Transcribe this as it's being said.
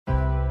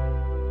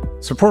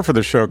Support for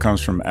the show comes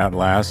from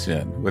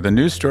Atlassian. With a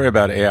new story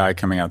about AI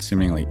coming out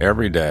seemingly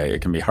every day,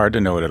 it can be hard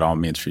to know what it all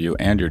means for you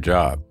and your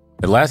job.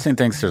 Atlassian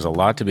thinks there's a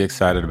lot to be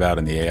excited about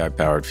in the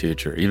AI-powered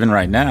future. Even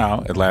right now,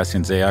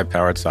 Atlassian's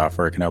AI-powered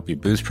software can help you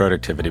boost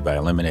productivity by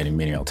eliminating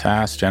menial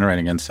tasks,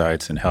 generating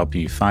insights, and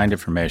helping you find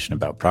information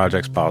about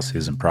projects,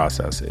 policies, and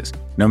processes.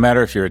 No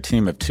matter if you're a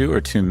team of 2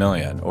 or 2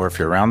 million, or if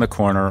you're around the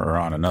corner or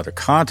on another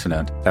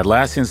continent,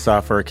 Atlassian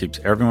software keeps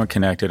everyone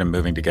connected and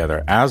moving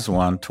together as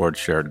one towards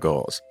shared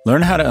goals.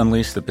 Learn how to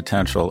unleash the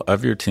potential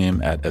of your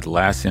team at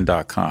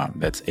Atlassian.com.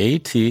 That's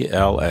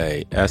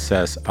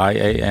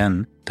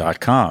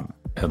Atlassian.com.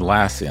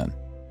 Atlassian.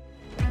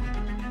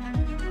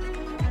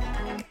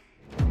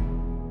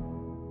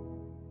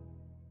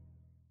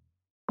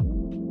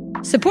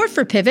 Support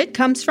for Pivot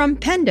comes from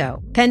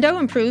Pendo. Pendo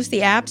improves the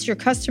apps your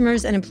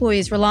customers and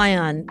employees rely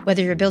on.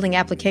 Whether you're building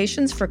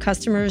applications for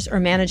customers or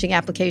managing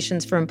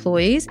applications for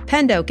employees,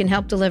 Pendo can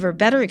help deliver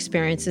better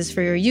experiences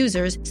for your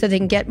users so they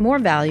can get more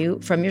value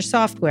from your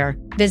software.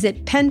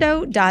 Visit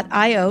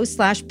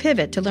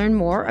pendo.io/pivot to learn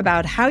more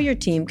about how your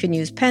team can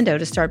use Pendo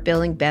to start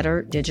building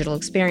better digital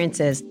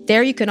experiences.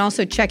 There you can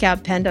also check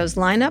out Pendo's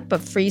lineup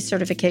of free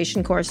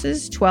certification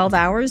courses, 12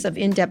 hours of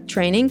in-depth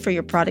training for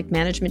your product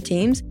management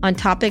teams on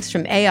topics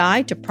from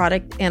AI to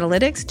product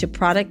analytics to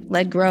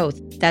product-led growth.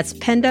 That's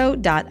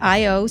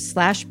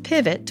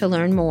pendo.io/pivot to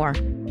learn more.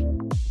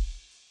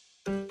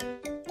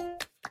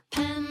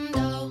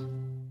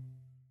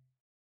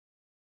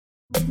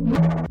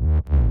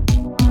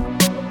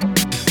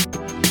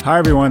 Hi,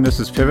 everyone.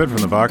 This is Pivot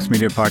from the Vox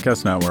Media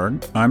Podcast Network.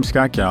 I'm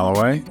Scott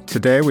Galloway.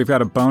 Today, we've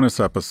got a bonus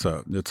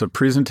episode. It's a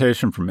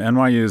presentation from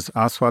NYU's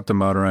Aswath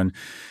Damodaran,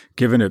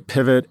 given at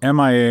Pivot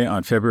MIA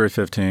on February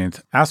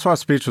 15th.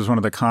 Aswath's speech was one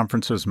of the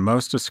conference's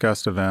most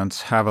discussed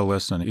events. Have a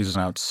listen. He's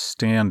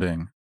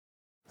outstanding.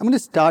 I'm going to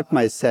start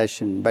my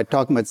session by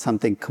talking about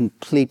something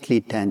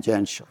completely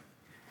tangential.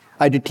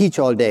 I had to teach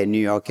all day in New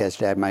York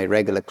yesterday. I had my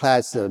regular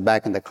class.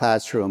 Back in the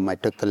classroom, I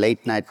took the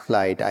late night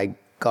flight. I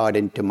got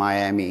into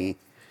Miami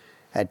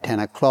at 10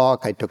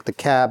 o'clock. I took the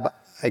cab.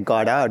 I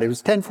got out. It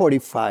was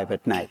 10:45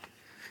 at night.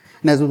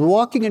 And as I was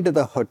walking into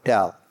the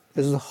hotel,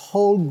 there was a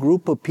whole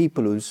group of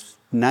people whose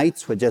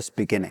nights were just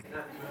beginning.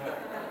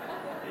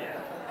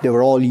 They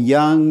were all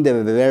young. They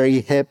were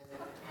very hip.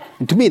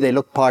 And to me, they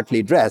looked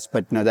partly dressed,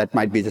 but that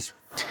might be just...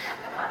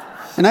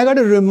 And I got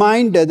a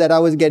reminder that I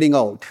was getting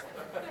old.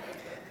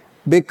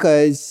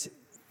 Because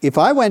if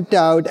I went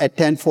out at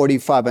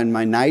 10:45 and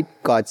my night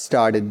got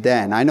started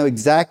then, I know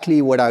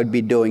exactly what I would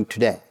be doing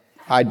today.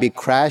 I'd be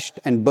crashed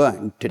and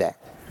burned today.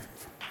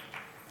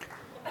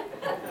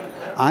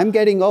 I'm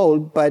getting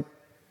old, but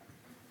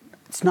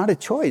it's not a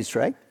choice,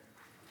 right?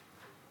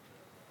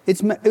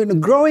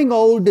 Growing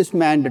old is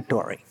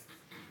mandatory.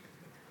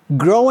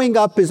 Growing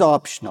up is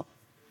optional.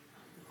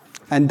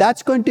 And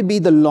that's going to be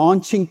the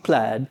launching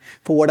pad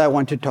for what I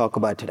want to talk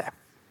about today.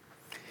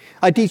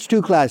 I teach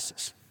 2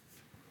 classes.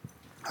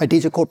 I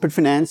teach a corporate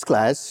finance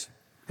class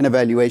and a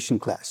valuation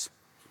class.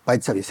 By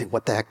itself, you say,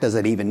 what the heck does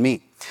that even mean?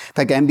 In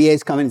fact,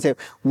 MBAs come in and say,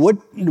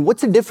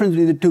 what's the difference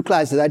between the 2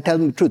 classes? I tell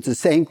them the truth. It's the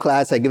same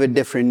class. I give it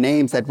different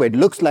names. That way it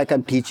looks like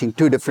I'm teaching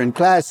 2 different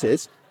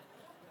classes.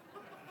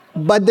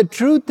 But the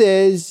truth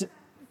is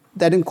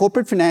that in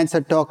corporate finance,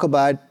 I talk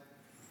about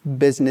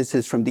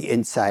businesses from the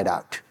inside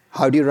out.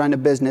 How do you run a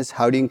business?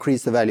 How do you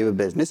increase the value of a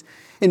business?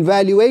 In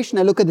valuation,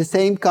 I look at the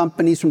same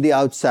companies from the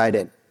outside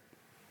in.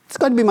 It's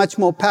got to be much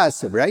more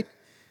passive, right?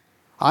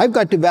 I've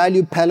got to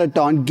value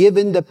Peloton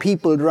given the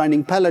people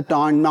running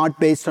Peloton, not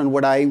based on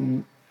what I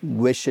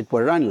wish it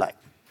were run like.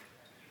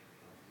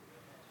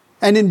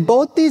 And in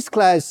both these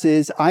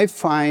classes, I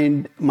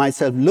find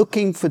myself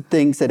looking for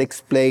things that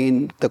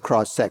explain the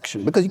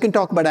cross-section. Because you can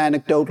talk about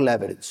anecdotal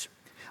evidence.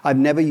 I've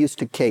never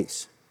used a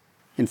case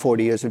in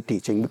 40 years of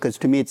teaching because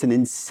to me it's an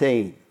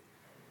insane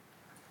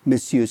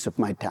misuse of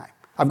my time.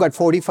 I've got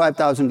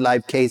 45,000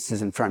 live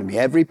cases in front of me,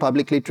 every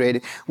publicly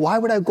traded. Why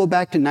would I go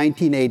back to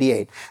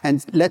 1988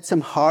 and let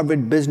some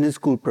Harvard Business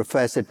School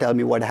professor tell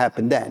me what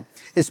happened then,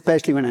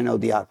 especially when I know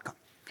the outcome?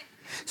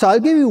 So I'll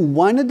give you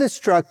one of the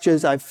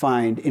structures I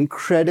find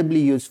incredibly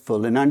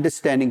useful in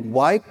understanding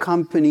why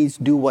companies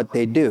do what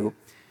they do,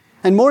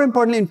 and more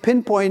importantly, in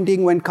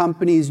pinpointing when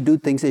companies do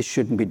things they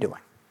shouldn't be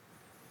doing.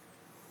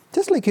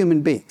 Just like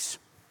human beings,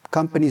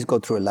 companies go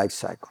through a life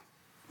cycle.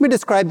 Let me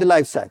describe the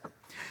life cycle.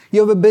 You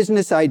have a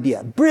business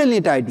idea,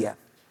 brilliant idea,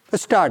 a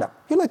startup.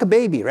 You're like a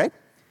baby, right?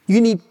 You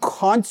need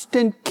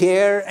constant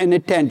care and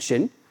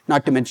attention,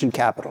 not to mention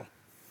capital.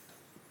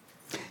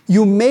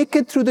 You make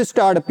it through the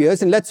startup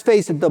years, and let's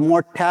face it, the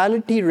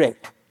mortality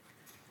rate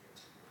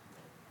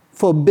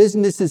for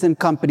businesses and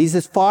companies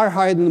is far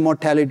higher than the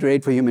mortality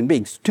rate for human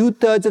beings.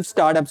 2/3 of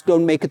startups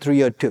don't make it through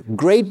year 2.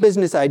 Great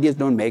business ideas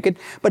don't make it,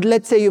 but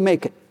let's say you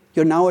make it.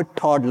 You're now a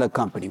toddler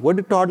company. What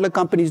do toddler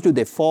companies do?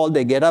 They fall,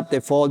 they get up, they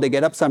fall, they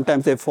get up.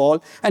 Sometimes they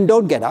fall and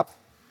don't get up.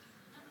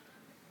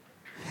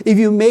 If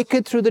you make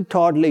it through the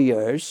toddler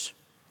years,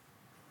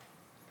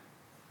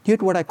 you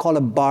hit what I call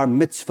a bar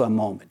mitzvah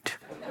moment.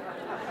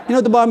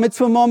 The bar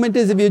mitzvah moment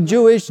is, if you're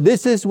Jewish,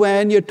 this is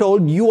when you're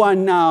told you are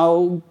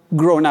now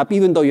grown up,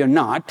 even though you're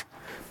not.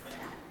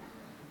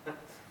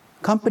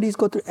 Companies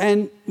go through,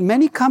 and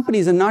many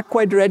companies are not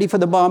quite ready for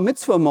the bar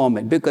mitzvah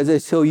moment because they're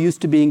so used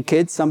to being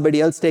kids,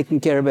 somebody else taking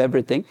care of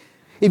everything.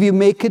 If you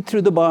make it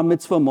through the bar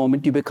mitzvah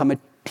moment, you become a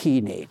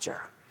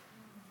teenager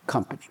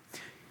company.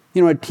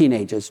 You know what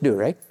teenagers do,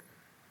 right?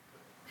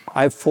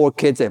 I have 4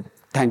 kids, and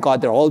thank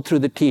God they're all through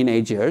the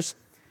teenage years.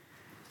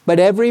 But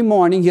every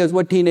morning, here's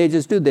what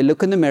teenagers do. They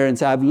look in the mirror and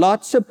say, I have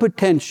lots of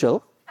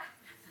potential.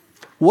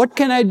 What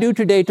can I do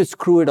today to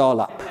screw it all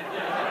up?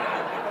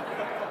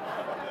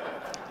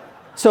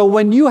 So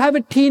when you have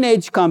a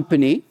teenage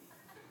company,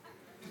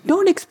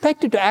 don't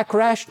expect it to act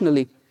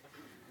rationally.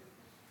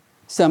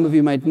 Some of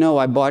you might know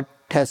I bought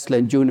Tesla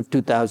in June of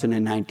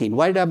 2019.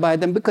 Why did I buy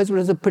them? Because it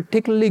was a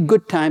particularly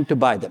good time to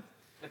buy them.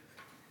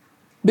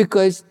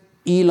 Because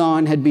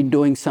Elon had been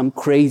doing some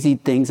crazy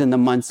things in the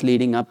months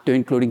leading up to,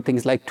 including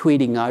things like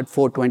tweeting out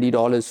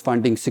 $420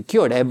 funding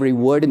secured. Every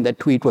word in that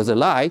tweet was a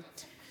lie.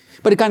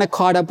 But it kind of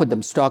caught up with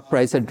them. Stock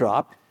price had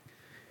dropped.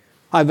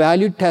 I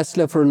valued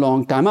Tesla for a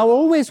long time. I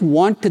always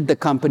wanted the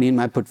company in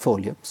my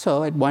portfolio.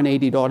 So at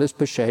 $180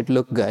 per share, it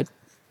looked good.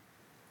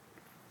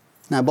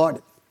 And I bought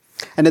it.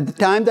 And at the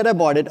time that I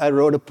bought it, I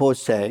wrote a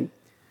post saying,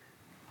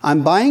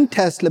 I'm buying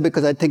Tesla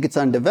because I think it's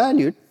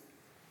undervalued,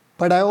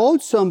 but I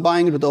also am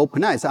buying it with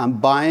open eyes. I'm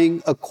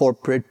buying a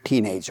corporate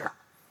teenager.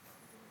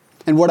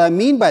 And what I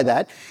mean by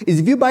that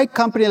is if you buy a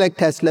company like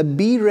Tesla,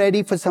 be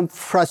ready for some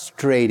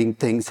frustrating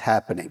things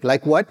happening.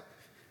 Like what?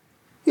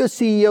 Your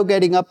CEO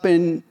getting up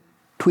and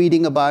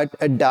tweeting about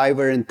a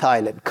diver in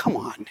Thailand. Come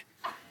on.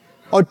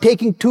 Or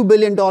taking $2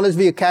 billion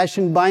of your cash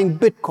and buying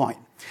Bitcoin.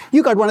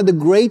 You got one of the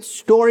great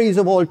stories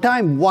of all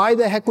time. Why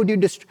the heck would you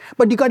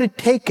but you got to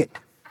take it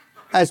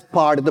as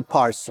part of the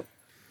parcel.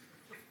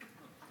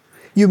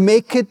 You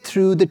make it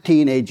through the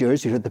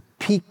teenagers, you're at the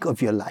peak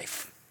of your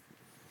life.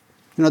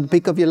 You know what the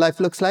peak of your life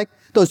looks like?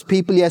 Those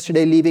people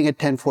yesterday leaving at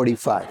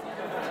 10:45.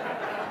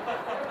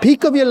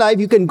 Peak of your life,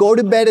 you can go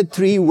to bed at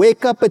 3,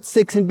 wake up at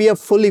 6 and be a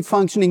fully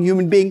functioning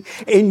human being.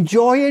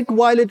 Enjoy it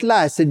while it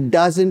lasts. It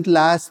doesn't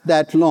last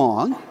that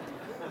long.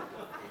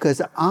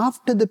 Because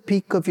after the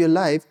peak of your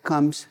life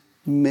comes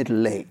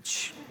middle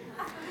age.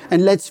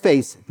 And let's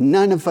face it,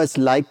 none of us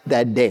liked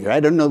that day.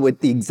 I don't know what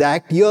the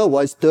exact year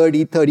was,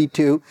 30,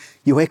 32.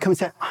 You wake up and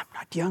say, I'm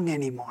not young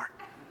anymore.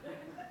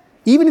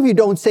 Even if you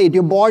don't say it,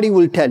 your body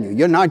will tell you,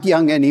 you're not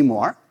young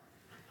anymore.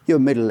 You're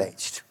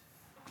middle-aged.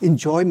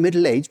 Enjoy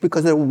middle age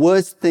because there are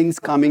worse things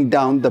coming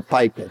down the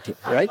pike at you,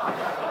 right?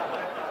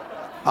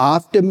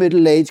 After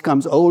middle age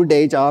comes old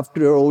age.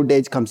 After old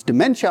age comes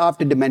dementia.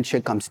 After dementia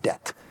comes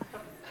death.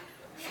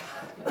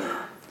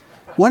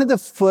 One of the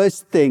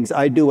first things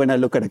I do when I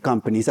look at a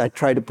company is I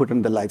try to put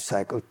in the life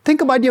cycle.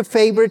 Think about your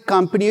favorite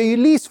company or your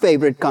least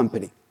favorite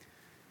company.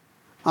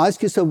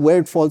 Ask yourself where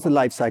it falls in the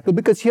life cycle,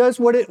 because here's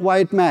why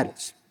it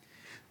matters.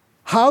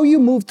 How you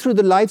move through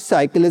the life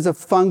cycle is a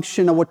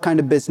function of what kind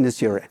of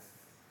business you're in.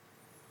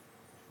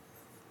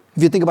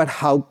 If you think about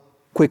how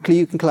quickly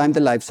you can climb the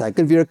life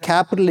cycle, if you're a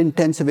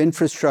capital-intensive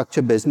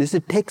infrastructure business,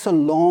 it takes a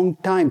long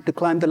time to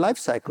climb the life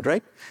cycle,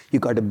 right? You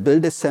got to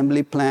build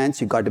assembly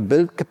plants, you got to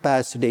build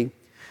capacity.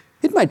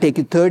 It might take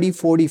you 30,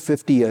 40,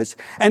 50 years.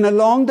 And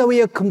along the way,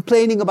 you're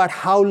complaining about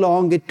how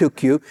long it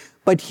took you.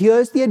 But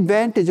here's the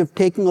advantage of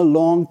taking a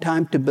long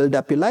time to build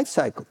up your life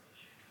cycle.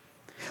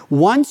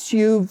 Once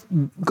you've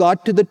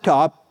got to the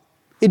top,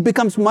 it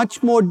becomes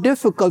much more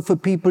difficult for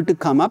people to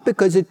come up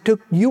because it took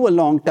you a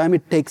long time,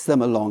 it takes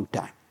them a long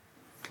time.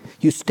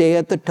 You stay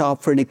at the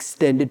top for an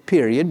extended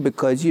period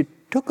because you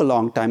took a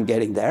long time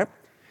getting there.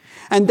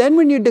 And then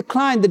when you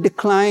decline, the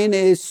decline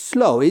is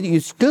slow.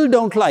 You still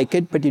don't like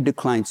it, but you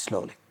decline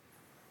slowly.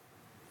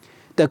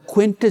 The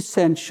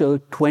quintessential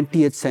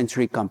 20th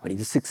century company,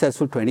 the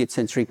successful 20th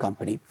century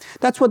company,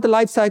 that's what the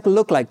life cycle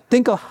looked like.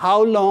 Think of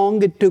how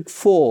long it took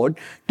Ford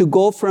to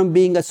go from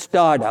being a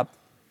startup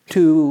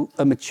to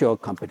a mature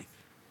company.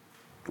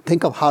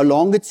 Think of how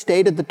long it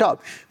stayed at the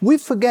top. We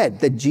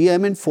forget that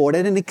GM and Ford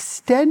had an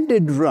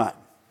extended run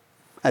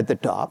at the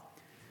top,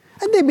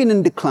 and they've been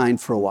in decline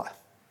for a while.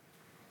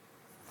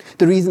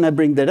 The reason I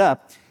bring that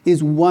up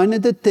is one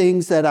of the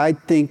things that I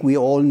think we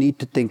all need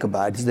to think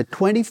about is the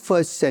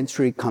 21st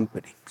century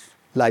company's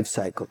life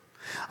cycle.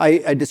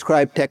 I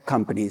describe tech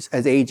companies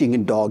as aging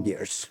in dog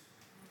years.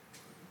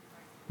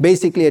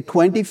 Basically, a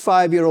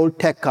 25-year-old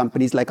tech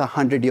company is like a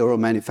 100-year-old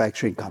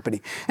manufacturing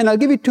company. And I'll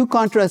give you 2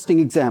 contrasting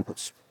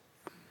examples.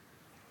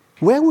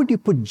 Where would you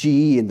put GE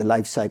in the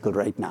life cycle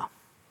right now?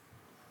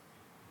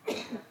 Do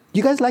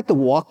you guys like The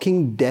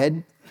Walking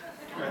Dead?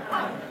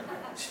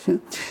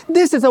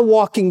 This is a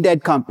Walking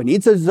Dead company.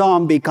 It's a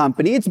zombie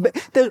company.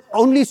 The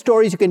only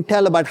stories you can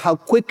tell about how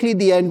quickly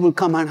the end will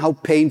come and how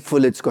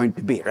painful it's going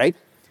to be, right?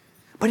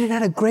 But it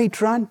had a great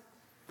run.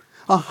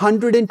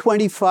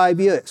 125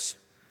 years.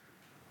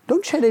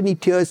 Don't shed any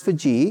tears for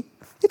GE.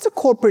 It's a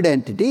corporate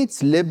entity.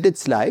 It's lived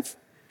its life.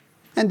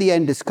 And the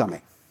end is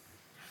coming.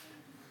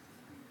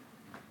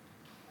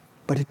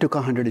 But it took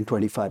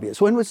 125 years.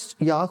 When was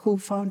Yahoo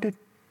founded?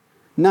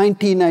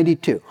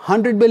 1992.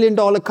 $100 billion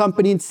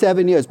company in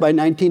 7 years by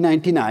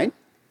 1999.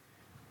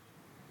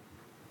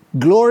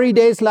 Glory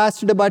days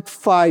lasted about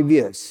 5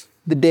 years.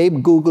 The day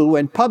Google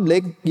went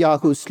public,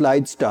 Yahoo's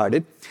slide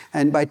started,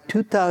 and by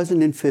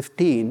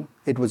 2015,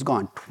 it was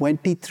gone.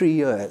 23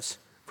 years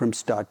from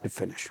start to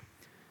finish.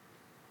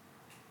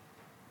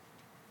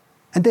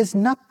 And there's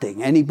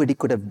nothing anybody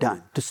could have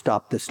done to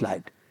stop the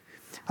slide.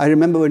 I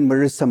remember when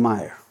Marissa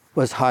Mayer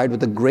was hired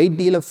with a great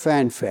deal of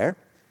fanfare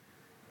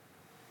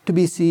to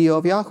be CEO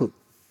of Yahoo.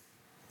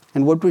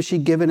 And what was she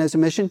given as a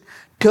mission?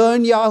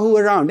 Turn Yahoo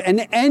around.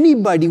 And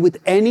anybody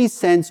with any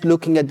sense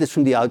looking at this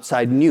from the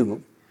outside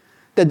knew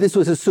that this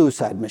was a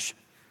suicide mission.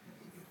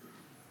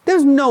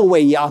 There's no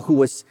way Yahoo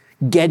was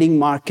getting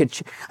market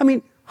share. I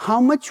mean,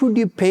 how much would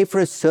you pay for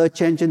a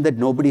search engine that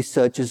nobody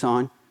searches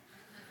on?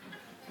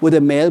 With a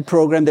mail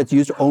program that's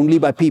used only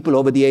by people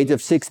over the age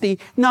of 60?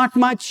 Not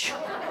much.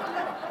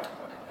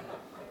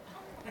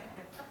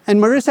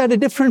 And Marissa had a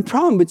different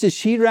problem, which is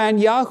she ran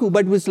Yahoo,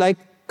 but was like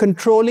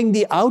controlling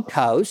the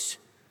outhouse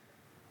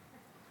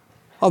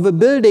of a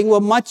building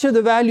where much of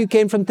the value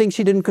came from things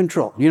she didn't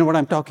control. You know what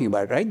I'm talking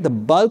about, right? The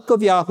bulk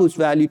of Yahoo's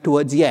value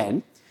towards the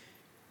end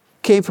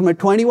came from a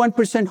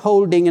 21%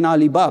 holding in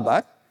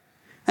Alibaba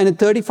and a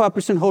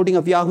 35% holding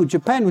of Yahoo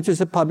Japan, which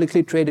was a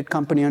publicly traded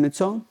company on its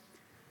own.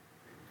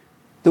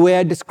 The way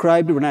I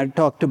described it when I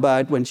talked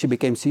about when she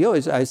became CEO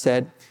is I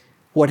said,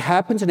 what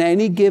happens on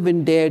any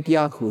given day at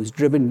Yahoo is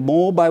driven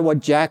more by what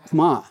Jack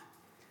Ma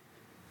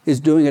is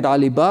doing at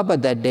Alibaba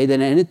that day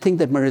than anything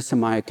that Marissa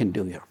Mayer can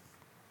do here.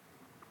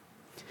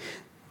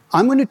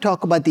 I'm going to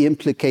talk about the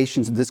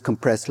implications of this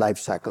compressed life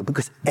cycle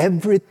because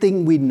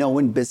everything we know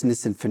in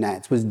business and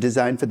finance was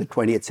designed for the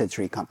 20th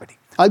century company.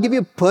 I'll give you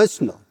a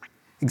personal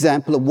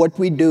example of what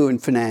we do in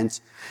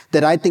finance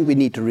that I think we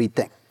need to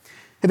rethink.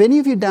 Have any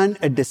of you done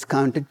a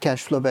discounted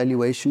cash flow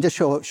valuation? Just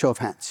show of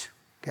hands.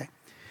 Okay.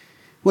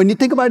 When you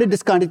think about a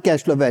discounted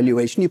cash flow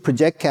valuation, you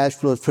project cash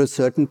flows for a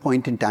certain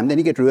point in time, then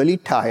you get really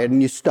tired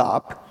and you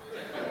stop.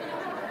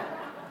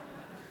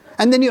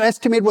 And then you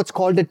estimate what's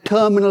called a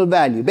terminal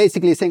value,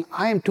 basically saying,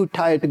 I am too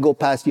tired to go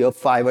past year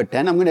 5 or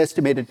 10, I'm going to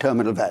estimate a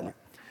terminal value.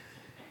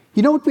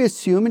 You know what we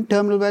assume in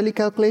terminal value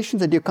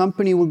calculations? That your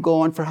company will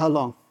go on for how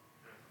long?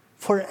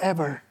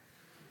 Forever.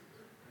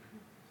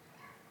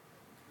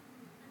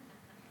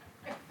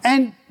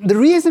 And the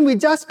reason we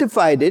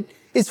justified it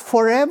is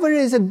forever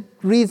is a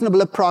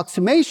reasonable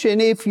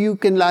approximation if you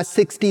can last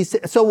 60.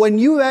 So when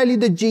you value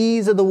the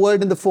Gs of the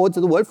world and the Fords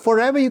of the world,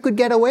 forever you could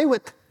get away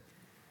with.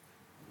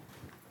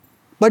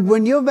 But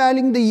when you're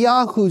valuing the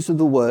Yahoos of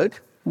the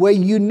world, where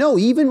you know,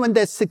 even when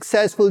they're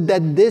successful,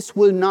 that this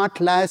will not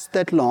last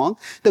that long,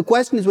 the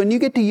question is, when you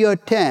get to year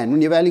 10,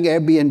 when you're valuing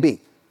Airbnb,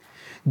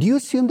 do you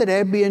assume that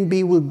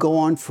Airbnb will go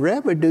on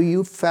forever? Do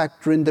you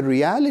factor in the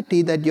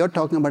reality that you're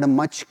talking about a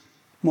much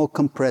more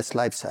compressed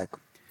life cycle?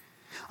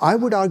 I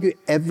would argue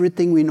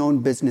everything we know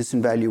in business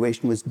and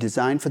valuation was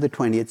designed for the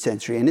 20th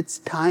century, and it's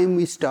time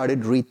we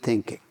started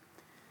rethinking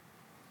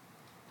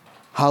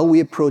how we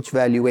approach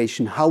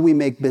valuation, how we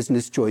make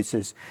business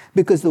choices,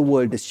 because the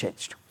world has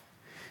changed.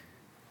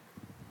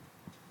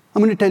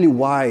 I'm going to tell you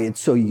why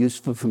it's so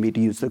useful for me to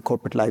use the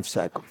corporate life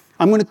cycle.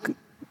 I'm going to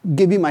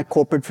give you my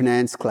corporate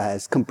finance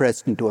class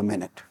compressed into a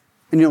minute.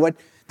 And you know what?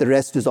 The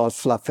rest is all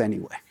fluff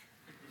anyway.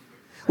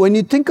 When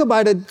you think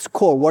about its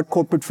core, what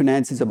corporate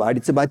finance is about,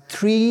 it's about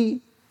 3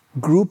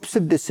 groups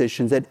of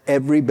decisions that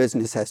every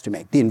business has to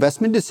make. The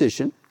investment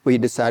decision, where you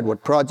decide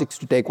what projects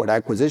to take, what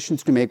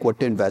acquisitions to make, what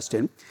to invest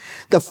in.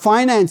 The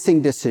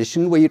financing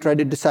decision, where you try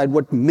to decide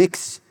what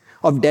mix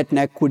of debt and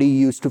equity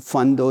you use to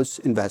fund those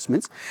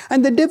investments.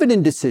 And the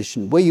dividend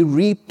decision, where you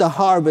reap the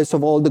harvest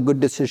of all the good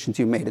decisions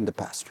you made in the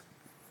past.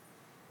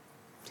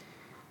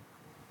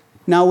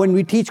 Now, when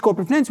we teach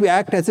corporate finance, we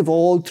act as if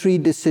all 3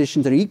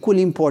 decisions are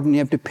equally important. You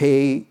have to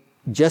pay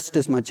just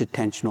as much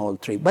attention to all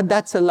 3. But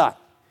that's a lie.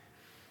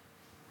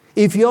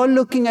 If you're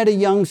looking at a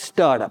young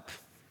startup,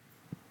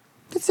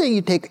 let's say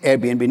you take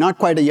Airbnb, not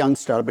quite a young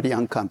startup, but a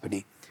young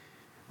company.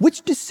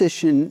 Which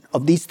decision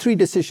of these 3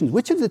 decisions,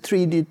 which of the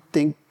 3 do you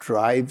think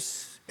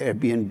drives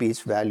Airbnb's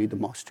value the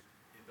most?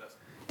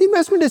 The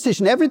investment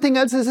decision. Everything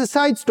else is a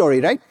side story,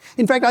 right?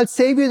 In fact, I'll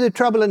save you the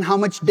trouble on how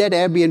much debt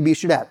Airbnb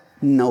should have.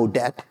 No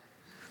debt.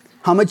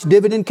 How much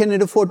dividend can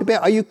it afford to pay?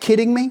 Are you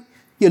kidding me?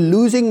 You're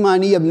losing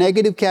money, you have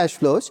negative cash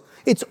flows.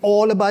 It's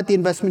all about the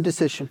investment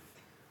decision.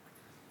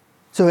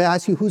 So I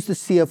ask you, who's the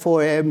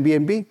CFO at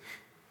Airbnb?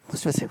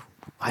 Most of us say,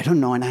 I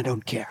don't know and I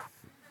don't care.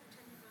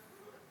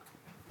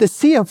 The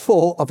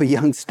CFO of a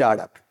young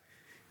startup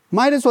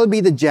might as well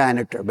be the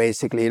janitor,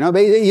 basically. You know,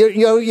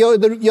 you're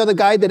the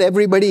guy that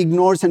everybody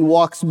ignores and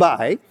walks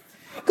by.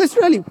 Because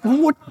really,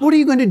 what are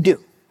you going to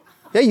do?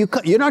 Yeah,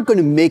 you're not going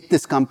to make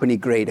this company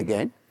great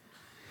again.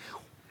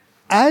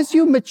 As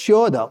you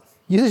mature, though,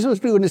 you're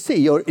going to see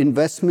your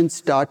investments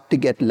start to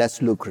get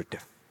less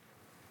lucrative.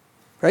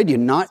 Right? You're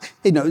not,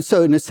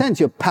 so in a sense,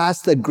 you're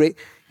past that great.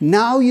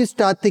 Now you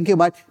start thinking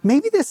about,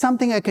 maybe there's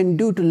something I can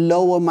do to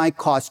lower my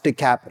cost of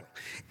capital.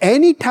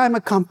 Anytime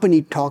a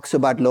company talks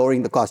about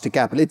lowering the cost of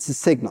capital, it's a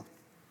signal.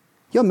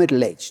 You're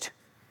middle-aged.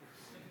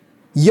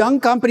 Young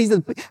companies,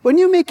 when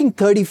you're making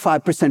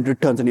 35%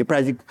 returns on your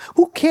project,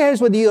 who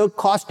cares whether your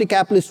cost to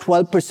capital is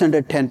 12%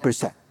 or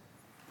 10%?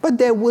 But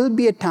there will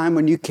be a time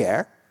when you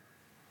care,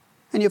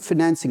 and your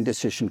financing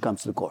decision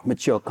comes to the core,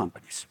 mature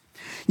companies.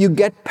 You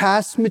get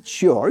past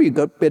mature, you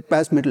get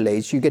past middle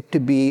age, you get to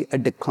be a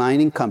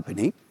declining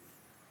company.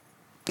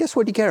 Guess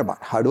what you care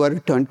about? How do I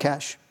return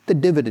cash? The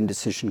dividend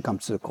decision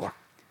comes to the core.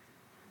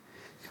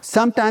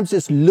 Sometimes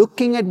just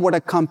looking at what a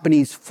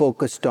company is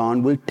focused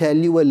on will tell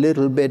you a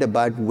little bit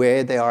about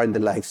where they are in the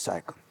life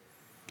cycle.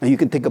 And you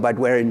can think about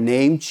where a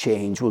name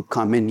change will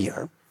come in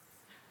here.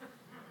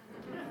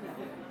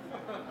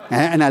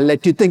 And I'll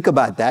let you think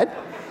about that.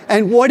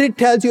 And what it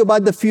tells you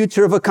about the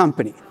future of a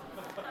company.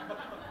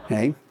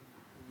 Okay?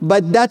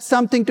 But that's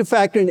something to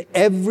factor in.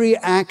 Every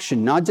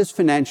action, not just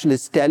financial,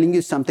 is telling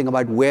you something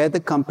about where the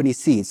company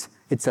sees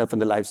itself in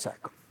the life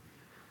cycle.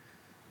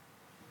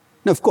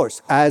 Now, of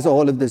course, as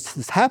all of this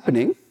is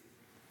happening,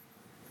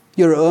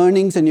 your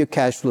earnings and your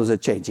cash flows are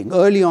changing.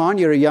 Early on,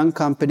 you're a young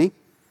company.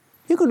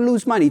 You're going to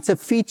lose money. It's a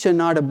feature,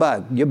 not a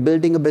bug. You're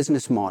building a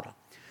business model.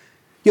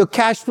 Your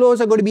cash flows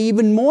are going to be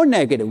even more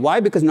negative. Why?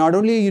 Because not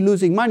only are you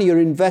losing money,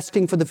 you're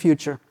investing for the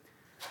future.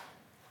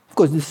 Of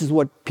course, this is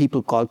what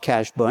people call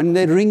cash burn.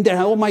 They ring their,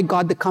 oh my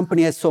God, the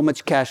company has so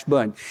much cash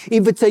burn.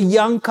 If it's a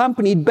young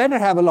company, it better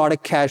have a lot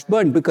of cash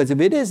burn, because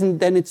if it isn't,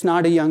 then it's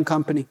not a young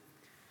company.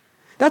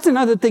 That's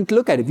another thing to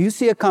look at. If you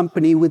see a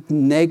company with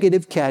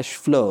negative cash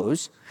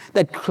flows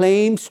that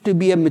claims to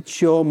be a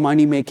mature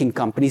money-making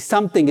company,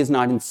 something is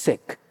not in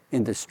sync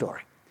in this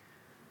story.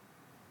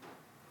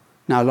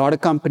 Now, a lot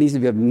of companies,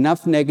 if you have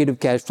enough negative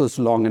cash flows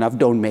long enough,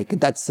 don't make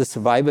it. That's the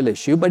survival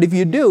issue. But if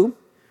you do,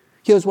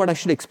 here's what I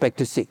should expect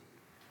to see.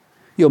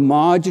 Your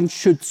margins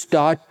should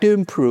start to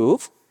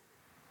improve.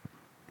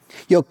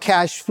 Your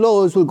cash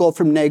flows will go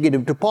from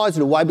negative to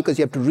positive. Why? Because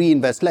you have to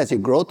reinvest less, your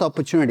growth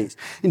opportunities.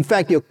 In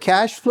fact, your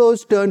cash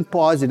flows turn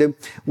positive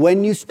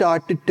when you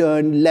start to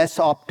turn less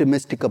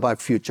optimistic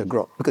about future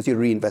growth, because you're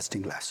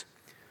reinvesting less.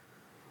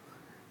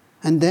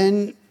 And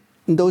then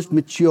in those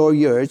mature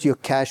years, your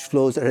cash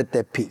flows are at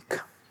their peak.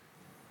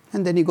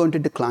 And then you're going to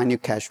decline, your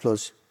cash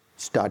flows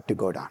start to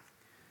go down.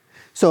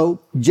 So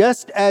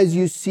just as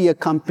you see a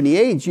company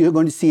age, you're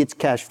going to see its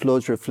cash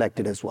flows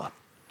reflected as well.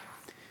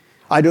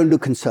 I don't do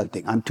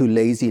consulting. I'm too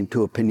lazy and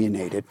too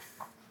opinionated.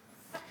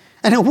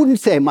 And I wouldn't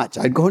say much.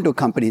 I'd go into a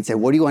company and say,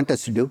 what do you want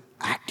us to do?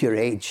 Act your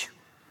age.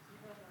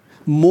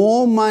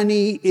 More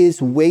money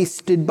is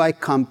wasted by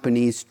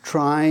companies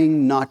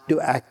trying not to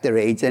act their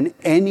age than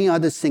any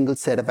other single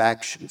set of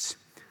actions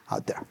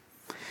out there.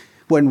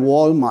 When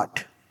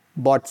Walmart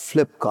bought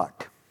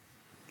Flipkart,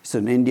 it's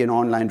an Indian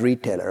online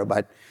retailer,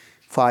 about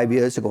 5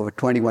 years ago for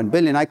 $21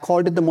 billion, I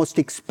called it the most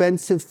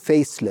expensive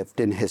facelift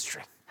in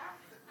history.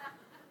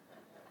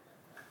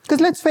 Because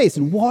let's face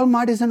it,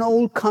 Walmart is an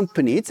old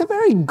company. It's a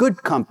very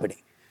good company.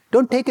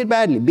 Don't take it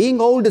badly.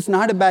 Being old is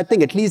not a bad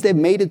thing. At least they've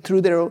made it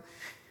through their own.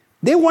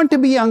 They want to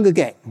be young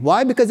again.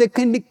 Why? Because they're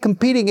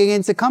competing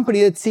against a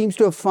company that seems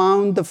to have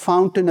found the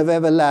fountain of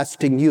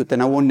everlasting youth.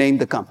 And I won't name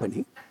the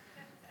company.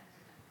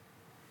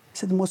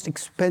 It's the most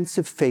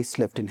expensive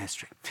facelift in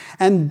history.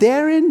 And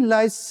therein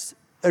lies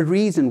a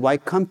reason why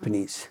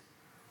companies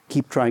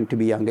keep trying to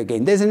be young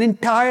again. There's an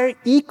entire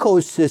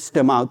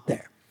ecosystem out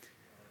there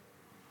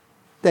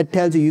that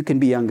tells you can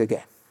be young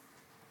again.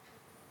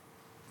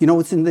 You know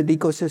what's in the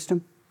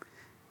ecosystem?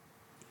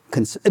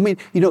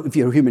 If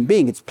you're a human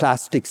being, it's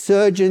plastic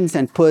surgeons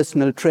and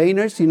personal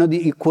trainers. You know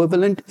the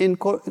equivalent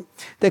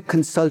they're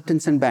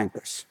consultants and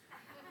bankers.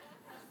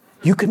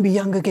 You can be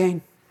young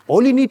again.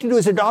 All you need to do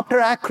is adopt our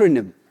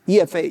acronym.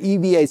 EFA,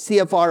 EVA,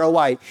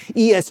 CFROI,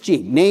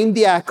 ESG. Name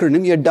the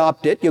acronym, you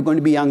adopt it, you're going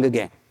to be young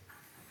again.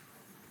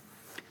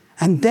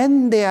 And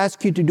then they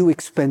ask you to do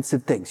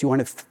expensive things. You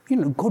want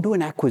to, go do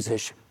an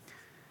acquisition.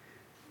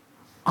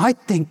 I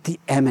think the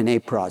M&A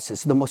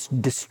process, the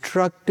most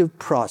destructive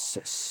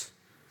process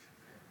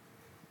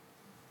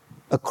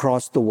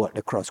across the world,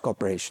 across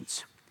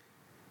corporations.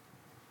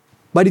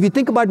 But if you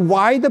think about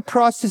why the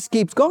process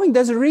keeps going,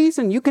 there's a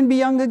reason. You can be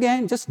young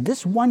again. Just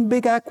this one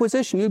big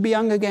acquisition, you'll be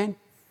young again.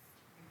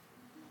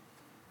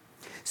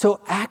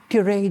 So act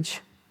your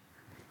age.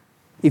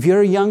 If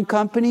you're a young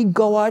company,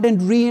 go out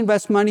and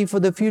reinvest money for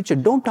the future.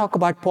 Don't talk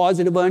about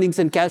positive earnings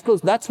and cash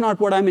flows. That's not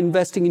what I'm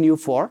investing in you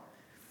for.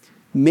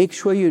 Make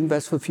sure you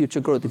invest for future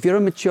growth. If you're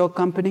a mature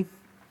company,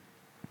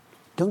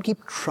 don't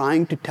keep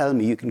trying to tell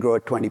me you can grow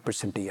at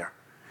 20% a year,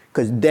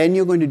 because then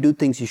you're going to do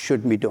things you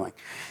shouldn't be doing.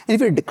 And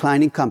if you're a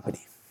declining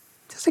company,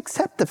 just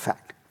accept the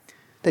fact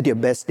that your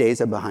best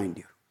days are behind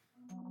you.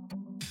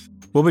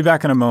 We'll be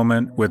back in a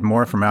moment with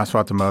more from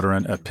Aswath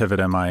Damodaran at Pivot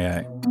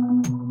MIA.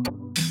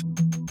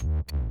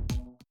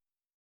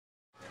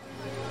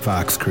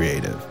 Fox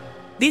Creative.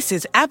 This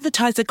is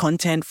advertiser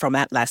content from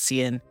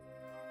Atlassian.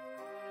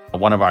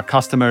 One of our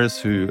customers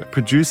who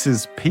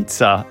produces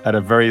pizza at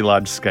a very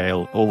large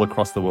scale all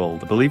across the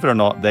world. Believe it or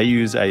not, they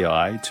use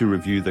AI to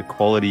review the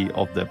quality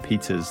of the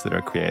pizzas that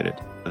are created.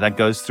 That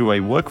goes through a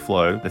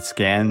workflow that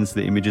scans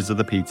the images of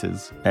the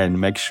pizzas and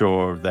makes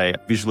sure they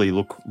visually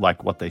look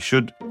like what they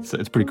should. So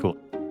it's pretty cool.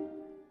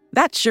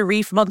 That's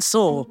Sharif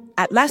Mansour,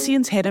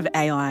 Atlassian's head of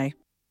AI.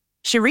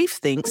 Sharif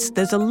thinks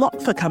there's a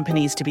lot for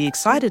companies to be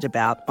excited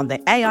about on the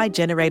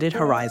AI-generated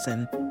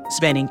horizon,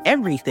 spanning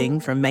everything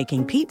from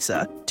making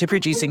pizza to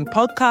producing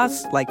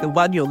podcasts like the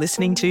one you're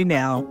listening to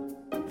now.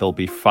 There'll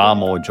be far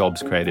more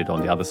jobs created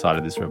on the other side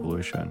of this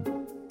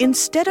revolution.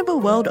 Instead of a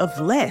world of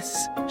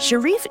less,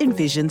 Sharif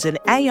envisions an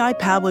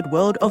AI-powered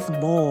world of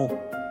more.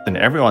 In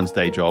everyone's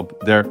day job,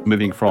 they're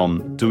moving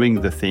from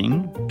doing the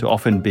thing to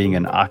often being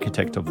an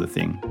architect of the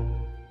thing.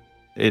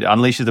 It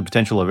unleashes the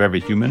potential of every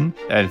human.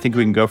 And I think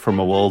we can go from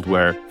a world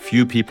where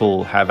few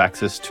people have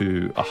access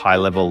to a high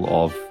level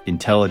of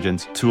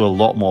intelligence to a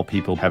lot more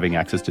people having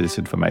access to this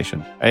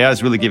information. AI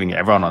is really giving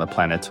everyone on the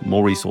planet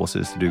more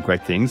resources to do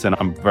great things. And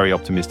I'm very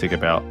optimistic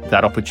about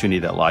that opportunity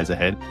that lies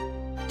ahead.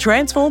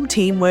 Transform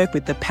teamwork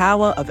with the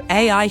power of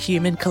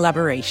AI-human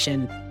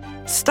collaboration.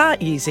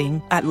 Start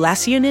using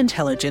Atlassian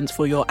Intelligence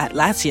for your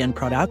Atlassian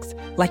products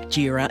like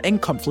Jira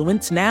and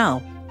Confluence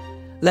now.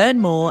 Learn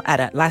more at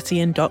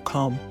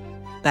Atlassian.com.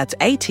 That's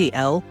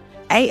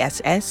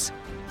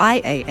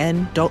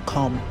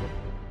ATLASSIAN.com.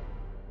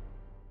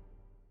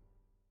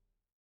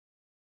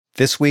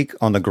 This week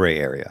on The Gray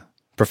Area,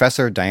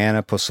 Professor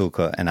Diana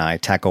Posulka and I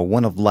tackle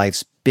one of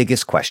life's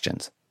biggest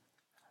questions.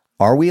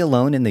 Are we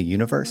alone in the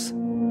universe?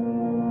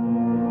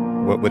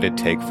 What would it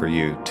take for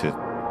you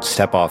to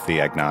step off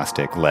the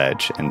agnostic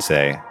ledge and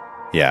say,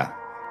 yeah,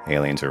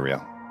 aliens are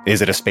real?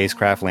 Is it a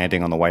spacecraft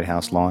landing on the White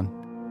House lawn?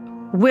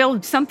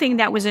 Well, something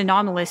that was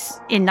anomalous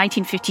in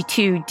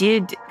 1952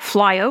 did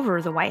fly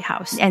over the White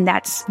House. And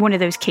that's one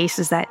of those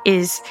cases that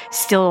is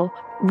still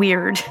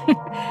weird.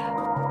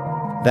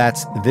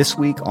 That's This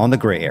Week on The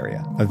Gray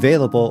Area,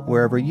 available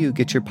wherever you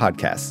get your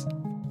podcasts.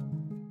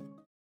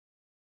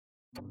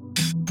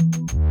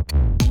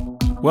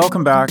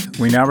 Welcome back.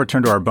 We now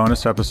return to our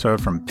bonus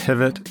episode from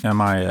Pivot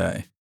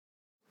MIA.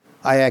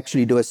 I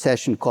actually do a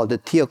session called the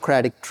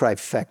theocratic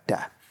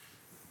trifecta.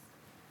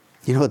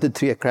 You know what the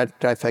theocratic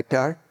trifecta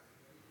are?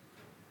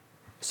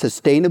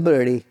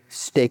 Sustainability,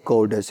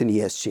 stakeholders, and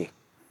ESG.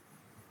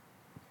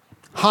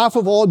 Half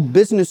of all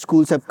business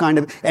schools have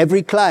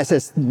every class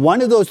has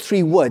one of those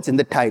three words in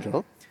the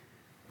title,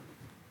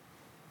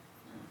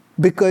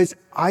 because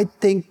I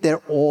think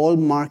they're all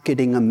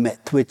marketing a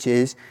myth, which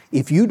is,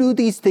 if you do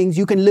these things,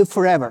 you can live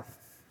forever.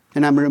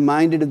 And I'm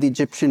reminded of the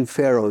Egyptian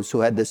pharaohs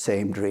who had the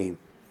same dream.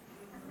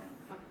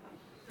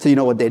 So you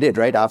know what they did,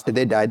 right? After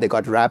they died, they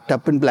got wrapped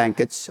up in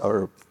blankets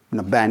or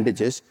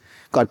bandages,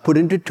 got put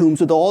into tombs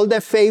with all their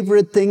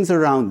favorite things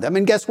around them.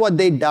 And guess what?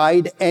 They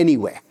died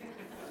anyway.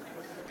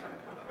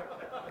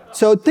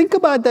 So think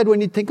about that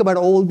when you think about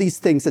all these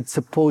things that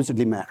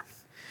supposedly matter.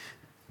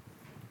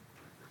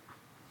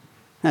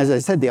 As I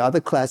said, the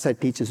other class I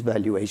teach is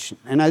valuation.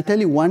 And I'll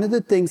tell you, one of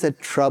the things that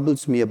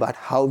troubles me about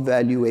how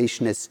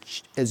valuation has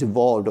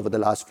evolved over the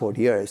last 40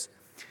 years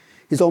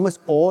is almost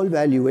all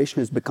valuation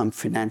has become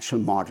financial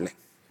modeling.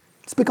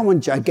 It's become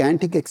one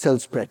gigantic Excel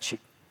spreadsheet.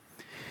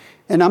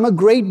 And I'm a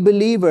great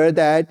believer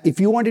that if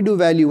you want to do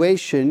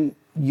valuation,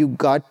 you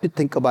got to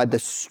think about the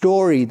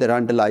story that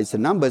underlies the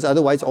numbers.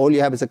 Otherwise, all you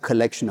have is a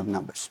collection of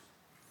numbers.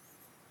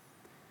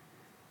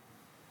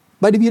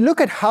 But if you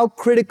look at how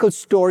critical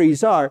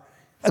stories are,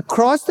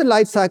 across the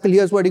life cycle,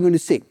 here's what you're going to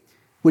see.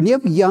 When you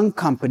have young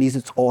companies,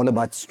 it's all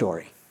about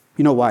story.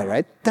 You know why,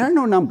 right? There are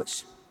no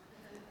numbers.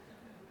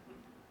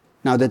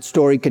 Now, that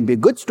story can be a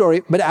good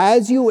story, but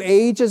as you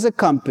age as a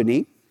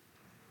company,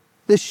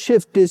 the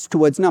shift is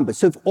towards numbers.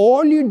 So if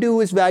all you do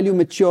is value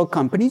mature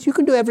companies, you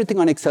can do everything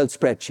on Excel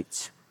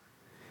spreadsheets.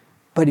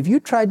 But if you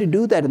try to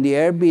do that in the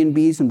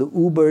Airbnbs and the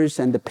Ubers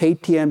and the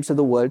Paytms of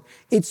the world,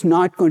 it's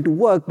not going to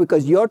work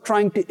because you're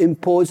trying to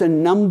impose a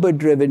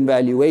number-driven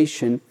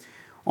valuation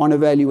on a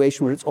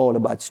valuation where it's all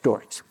about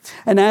stories.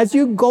 And as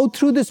you go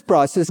through this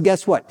process,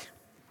 guess what?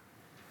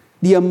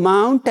 The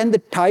amount and the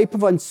type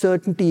of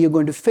uncertainty you're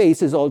going to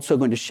face is also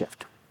going to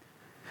shift.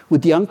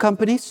 With young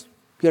companies,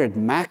 you're at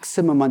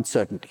maximum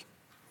uncertainty.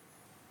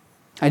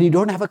 And you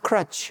don't have a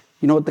crutch.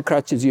 You know what the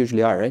crutches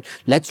usually are, right?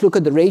 Let's look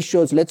at the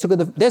ratios. Let's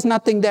look at there's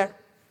nothing there.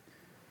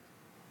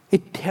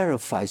 It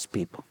terrifies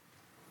people.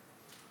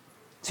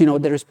 So you know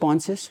what the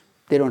response is?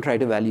 They don't try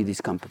to value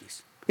these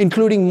companies.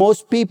 Including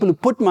most people who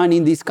put money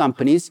in these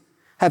companies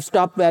have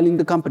stopped valuing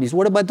the companies.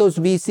 What about those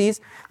VCs?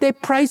 They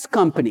price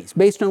companies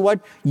based on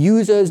what?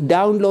 Users,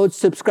 downloads,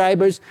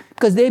 subscribers,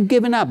 because they've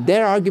given up.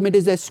 Their argument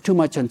is there's too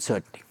much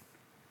uncertainty.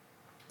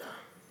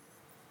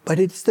 But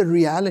it's the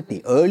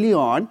reality. Early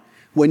on,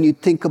 when you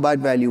think about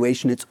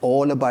valuation, it's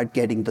all about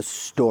getting the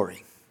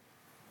story.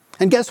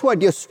 And guess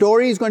what? Your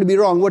story is going to be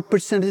wrong. What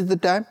percentage of the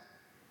time?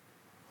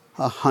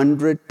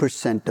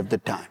 100% of the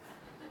time.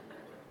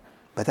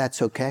 But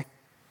that's okay.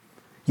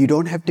 You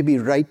don't have to be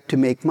right to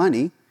make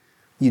money.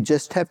 You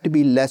just have to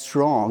be less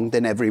wrong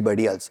than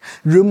everybody else.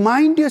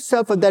 Remind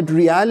yourself of that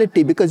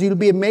reality, because you'll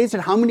be amazed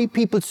at how many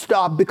people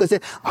stop because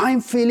I'm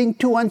feeling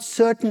too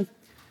uncertain.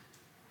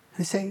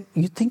 I say,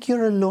 you think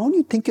you're alone?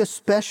 You think you're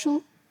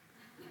special?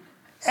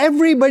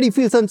 Everybody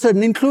feels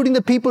uncertain, including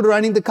the people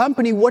running the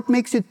company. What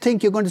makes you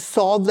think you're going to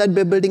solve that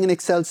by building an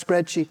Excel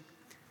spreadsheet?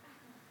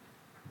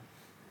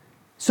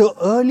 So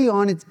early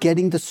on, it's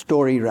getting the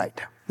story right.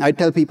 I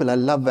tell people I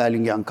love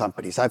valuing young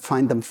companies. I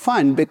find them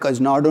fun because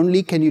not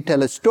only can you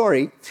tell a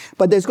story,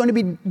 but there's going to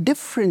be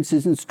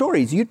differences in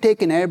stories. You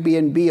take an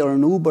Airbnb or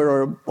an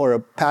Uber or a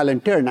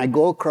Palantir, and I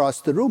go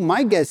across the room.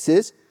 My guess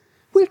is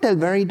we'll tell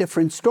very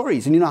different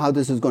stories. And you know how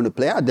this is going to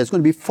play out. There's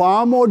going to be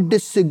far more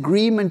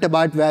disagreement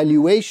about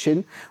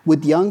valuation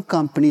with young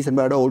companies than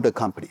about older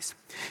companies.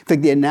 In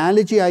fact, the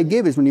analogy I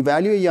give is when you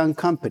value a young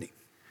company,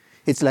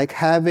 it's like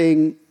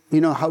having, you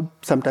know how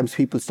sometimes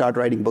people start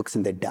writing books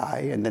and they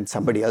die, and then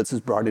somebody else is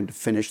brought in to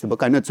finish the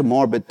book. I know it's a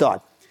morbid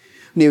thought.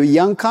 When you have a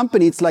young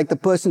company, it's like the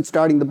person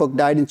starting the book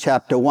died in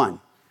chapter 1,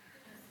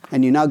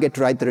 and you now get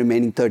to write the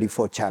remaining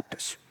 34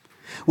 chapters.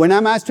 When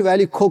I'm asked to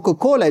value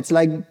Coca-Cola, it's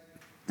like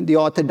the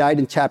author died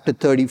in chapter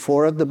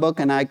 34 of the book,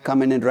 and I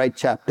come in and write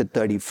chapter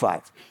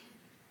 35.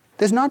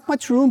 There's not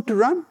much room to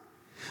run.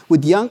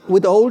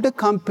 With older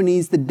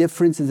companies, the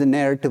differences in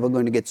narrative are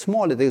going to get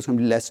smaller. There's going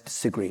to be less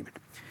disagreement.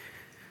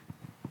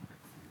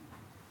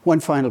 One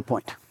final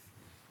point.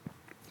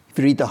 If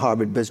you read the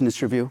Harvard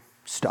Business Review,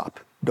 stop.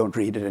 Don't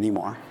read it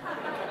anymore.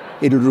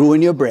 It'll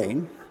ruin your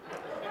brain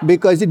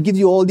because it gives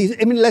you all these,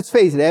 I mean, let's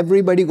face it,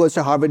 everybody goes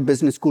to Harvard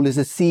Business School as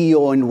a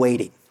CEO in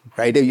waiting,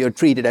 right? You're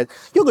treated as,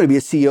 you're going to be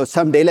a CEO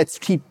someday, let's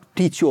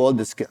teach you all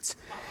the skills.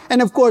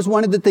 And of course,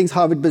 one of the things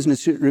Harvard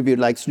Business Review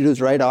likes to do is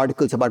write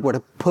articles about what a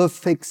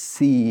perfect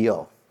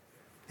CEO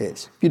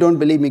is. If you don't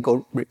believe me,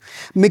 go read.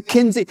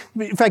 McKinsey,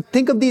 in fact,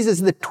 think of these as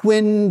the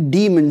twin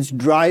demons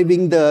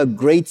driving the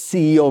great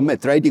CEO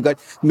myth, right? You got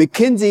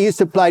McKinsey has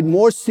supplied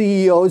more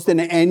CEOs than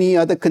any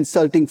other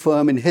consulting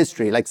firm in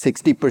history, like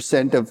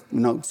 60% of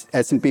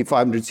S&P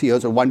 500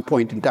 CEOs at one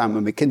point in time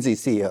were McKinsey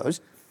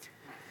CEOs.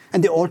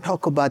 And they all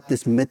talk about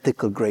this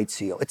mythical great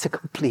CEO. It's a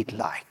complete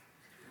lie.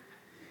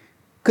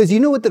 Because you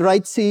know what the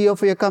right CEO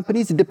for your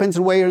company is? It depends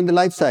on where you're in the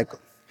life cycle.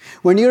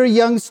 When you're a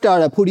young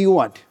startup, who do you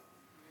want?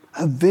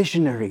 A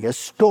visionary, a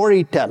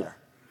storyteller.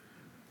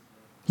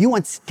 You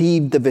want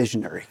Steve the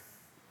visionary.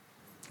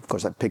 Of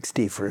course, I picked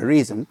Steve for a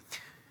reason.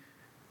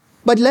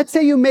 But let's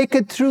say you make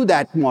it through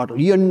that model.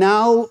 You're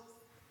now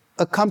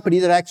a company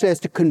that actually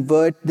has to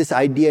convert this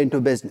idea into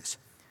a business.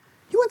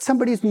 You want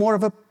somebody who's more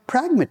of a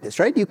pragmatist,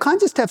 right? You can't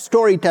just have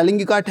storytelling.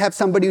 You got to have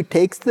somebody who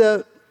takes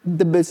the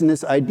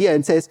business idea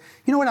and says,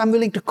 you know what, I'm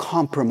willing to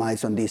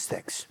compromise on these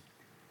things.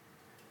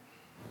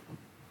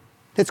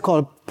 It's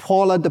called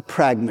Paula the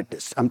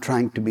Pragmatist. I'm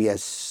trying to be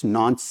as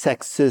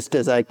non-sexist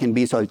as I can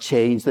be, so I'll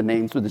change the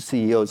names of the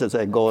CEOs as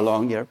I go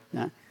along here.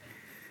 Yeah.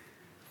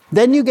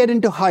 Then you get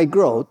into high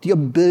growth. You're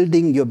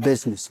building your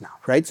business now,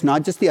 right? It's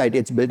not just the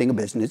idea, it's building a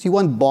business. You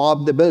want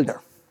Bob the Builder.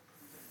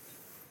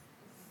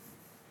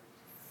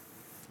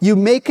 You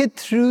make it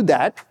through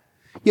that.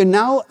 You're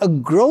now a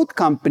growth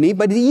company,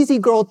 but the easy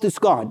growth is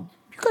gone.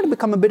 You've got to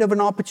become a bit of an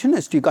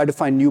opportunist. You've got to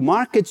find new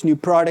markets, new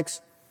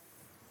products.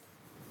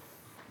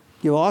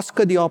 You're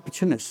Oscar the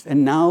opportunist,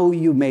 and now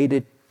you made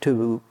it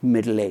to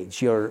middle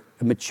age. You're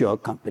a mature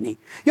company.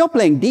 You're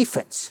playing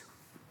defense.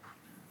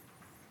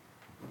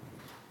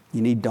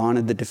 You need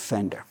Donna the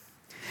Defender.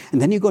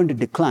 And then you're going to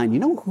decline. You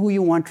know who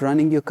you want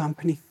running your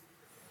company?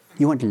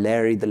 You want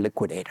Larry the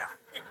Liquidator.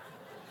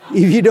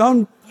 If you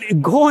don't,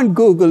 go on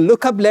Google,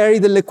 look up Larry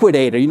the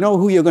Liquidator. You know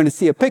who you're going to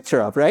see a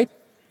picture of, right?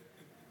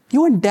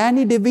 You want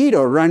Danny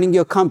DeVito running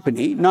your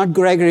company, not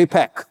Gregory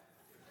Peck.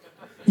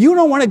 You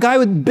don't want a guy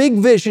with big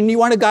vision. You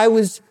want a guy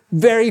who's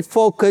very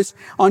focused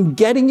on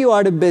getting you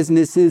out of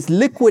businesses,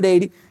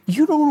 liquidating.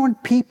 You don't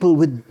want people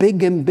with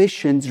big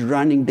ambitions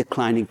running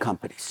declining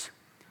companies.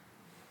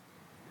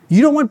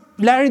 You don't want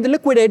Larry the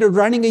Liquidator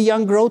running a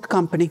young growth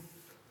company.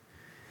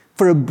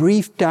 For a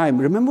brief time,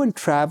 remember when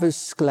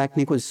Travis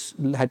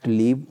Kalanick had to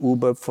leave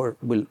Uber for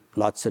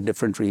lots of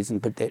different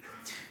reasons,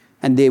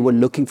 and they were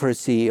looking for a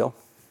CEO.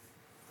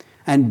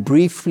 And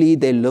briefly,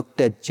 they looked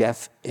at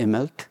Jeff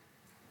Immelt.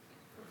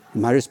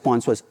 My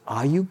response was,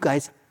 are you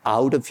guys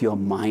out of your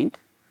mind?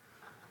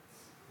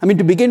 I mean,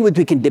 to begin with,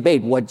 we can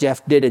debate what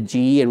Jeff did at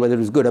GE and whether it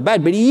was good or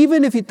bad. But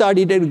even if you thought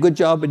he did a good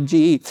job at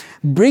GE,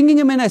 bringing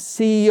him in as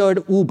CEO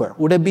at Uber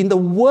would have been the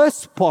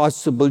worst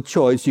possible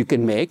choice you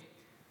can make.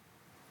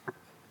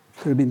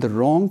 Could have been the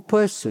wrong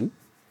person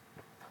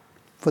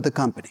for the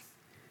company.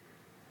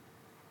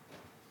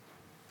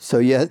 So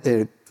yeah,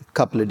 a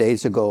couple of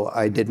days ago,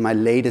 I did my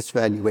latest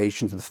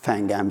valuations of the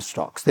FANGAM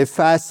stocks. They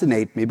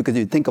fascinate me because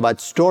you think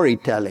about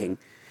storytelling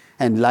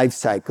and life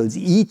cycles.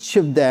 Each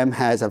of them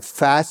has a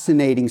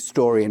fascinating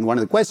story. And one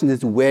of the questions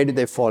is, where do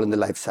they fall in the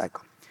life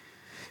cycle?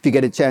 If you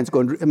get a chance,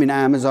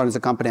 Amazon is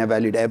a company I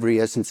valued every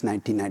year since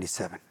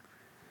 1997.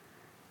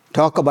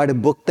 Talk about a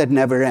book that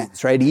never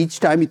ends, right? Each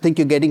time you think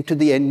you're getting to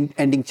the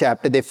ending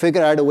chapter, they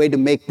figure out a way to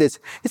make this,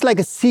 it's like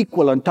a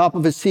sequel on top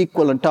of a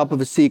sequel on top of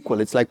a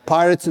sequel. It's like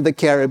Pirates of the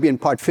Caribbean,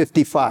 part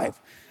 55.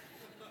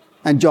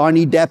 And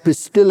Johnny Depp is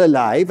still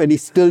alive, and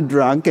he's still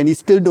drunk, and he's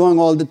still doing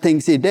all the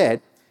things he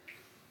did.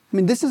 I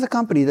mean, this is a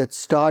company that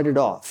started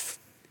off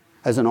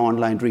as an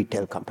online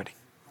retail company.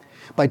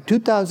 By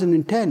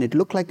 2010, it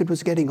looked like it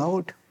was getting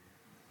old.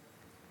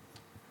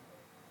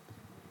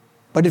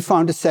 But it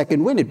found a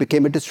second wind. It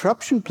became a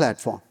disruption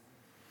platform.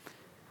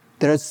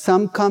 there are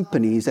some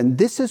companies, and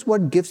this is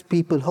what gives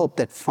people hope,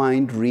 that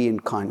find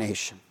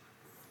reincarnation.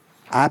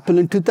 Apple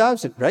in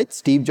 2000, right?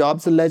 Steve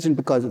Jobs, a legend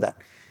because of that.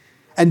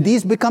 And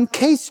these become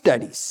case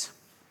studies.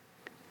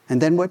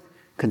 And then what?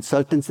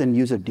 Consultants and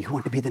users, do you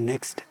want to be the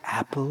next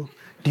Apple?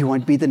 Do you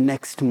want to be the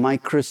next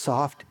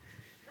Microsoft?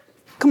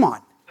 Come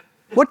on.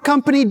 What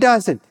company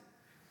doesn't?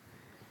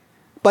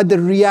 But the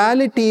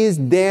reality is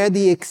they're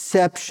the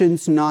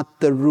exceptions, not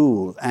the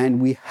rule.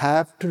 And we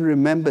have to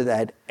remember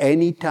that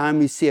anytime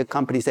we see a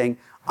company saying,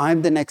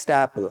 I'm the next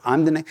Apple,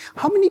 I'm the next...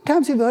 How many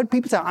times have you heard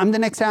people say, I'm the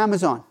next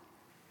Amazon?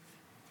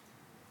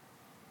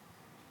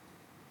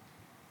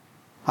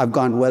 I've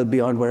gone well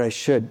beyond where I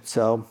should,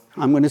 so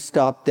I'm going to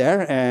stop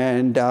there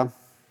and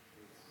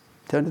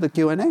turn to the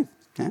Q&A.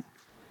 Yeah?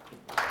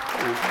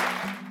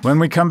 When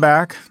we come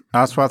back,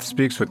 Aswath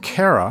speaks with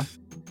Kara.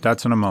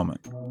 That's in a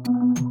moment.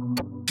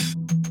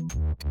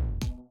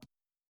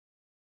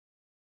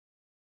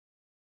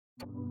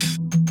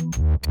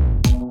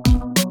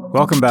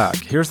 Welcome back.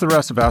 Here's the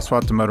rest of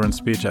Aswath Damodaran's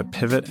speech at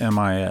Pivot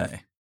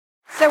MIA.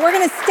 So we're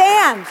going to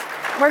stand.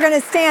 We're going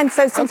to stand.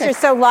 So since you're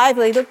so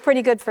lively, you look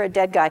pretty good for a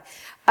dead guy.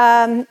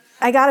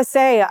 I got to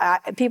say,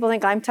 people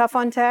think I'm tough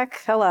on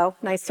tech. Hello,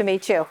 nice to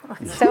meet you.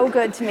 So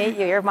good to meet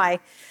you. You're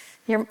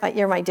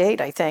my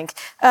date, I think.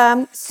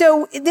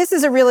 So this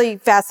is a really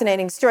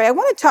fascinating story. I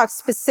want to talk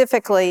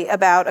specifically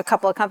about a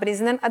couple of companies,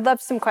 and then I'd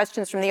love some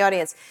questions from the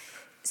audience.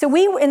 So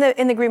we, in the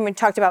agreement, we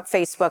talked about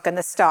Facebook and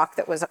the stock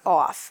that was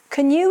off.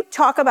 Can you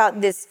talk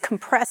about this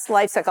compressed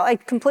life cycle? I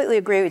completely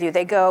agree with you.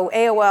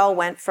 AOL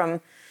went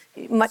from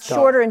much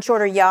shorter and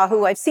shorter.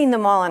 Yahoo, I've seen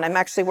them all, and I'm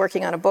actually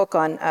working on a book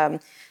on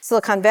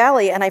Silicon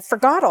Valley, and I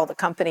forgot all the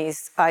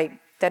companies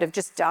that have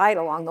just died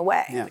along the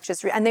way, which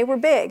is, and they were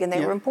big and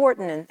they were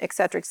important, and et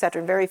cetera,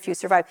 and very few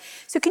survived.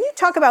 So can you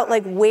talk about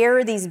like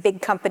where these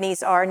big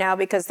companies are now,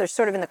 because they're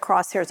sort of in the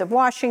crosshairs of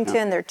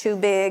Washington, they're too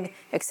big,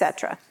 et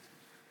cetera?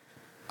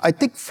 I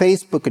think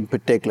Facebook in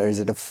particular is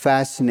at a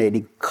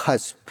fascinating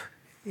cusp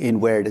in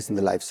where it is in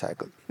the life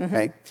cycle,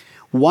 right?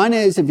 One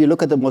is, if you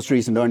look at the most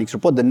recent earnings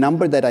report, the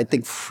number that I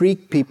think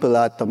freaked people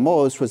out the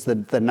most was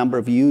that the number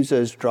of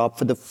users dropped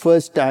for the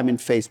first time in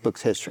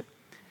Facebook's history.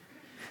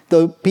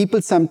 Though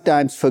people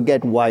sometimes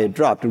forget why it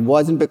dropped. It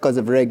wasn't because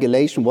of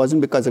regulation, it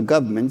wasn't because of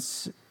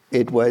governments,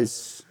 it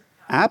was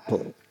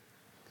Apple's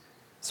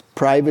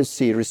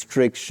privacy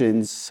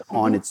restrictions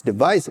on its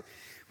devices,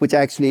 which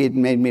actually it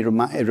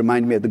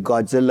reminded me of the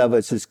Godzilla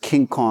versus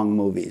King Kong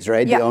movies,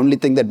 right? The only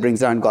thing that brings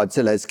down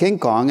Godzilla is King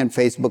Kong, and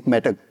Facebook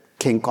met a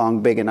King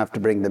Kong big enough to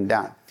bring them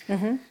down.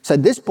 So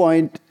at this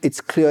point,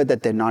 it's clear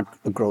that they're not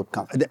a growth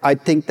company. I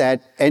think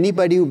that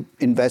anybody who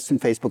invests in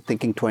Facebook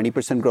thinking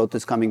 20% growth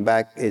is coming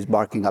back is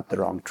barking up the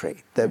wrong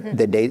tree.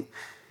 The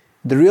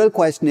real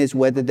question is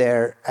whether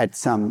they're at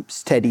some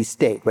steady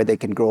state where they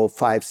can grow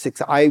 5,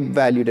 6. I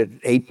valued it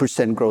at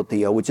 8% growth a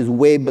year, which is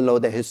way below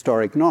the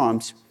historic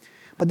norms.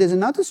 But there's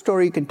another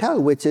story you can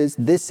tell, which is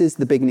this is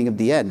the beginning of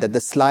the end, that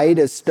the slide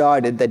has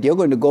started, that you're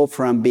going to go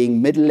from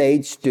being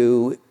middle-aged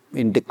to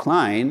in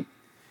decline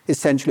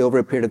essentially over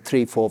a period of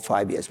 3, 4,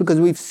 5 years, because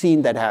we've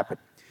seen that happen.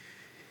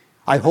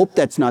 I hope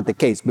that's not the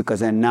case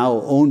because I now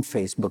own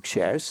Facebook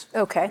shares.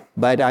 Okay.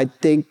 But I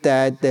think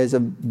that there's a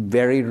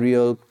very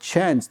real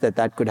chance that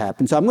that could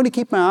happen. So I'm going to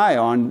keep my eye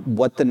on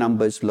what the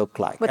numbers look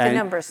like. The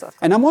numbers look like.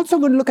 And I'm also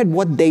going to look at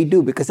what they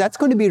do, because that's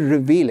going to be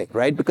revealing,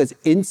 right? Because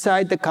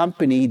inside the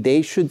company,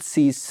 they should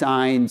see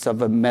signs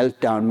of a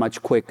meltdown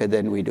much quicker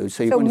than we do.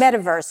 So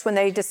Metaverse, when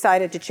they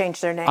decided to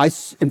change their name.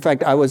 In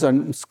fact, I was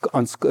on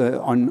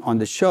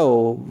the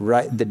show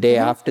right the day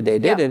after they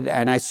did it,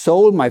 and I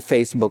sold my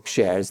Facebook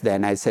shares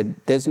then. I said,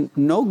 there's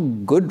no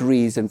good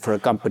reason for a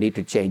company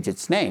to change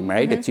its name,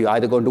 right? It's you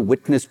either going to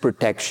witness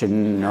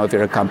protection if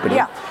you're a company.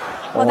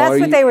 Well, that's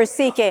what they were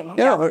seeking.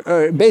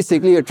 Or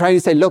basically, you're trying to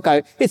say, look,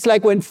 it's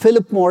like when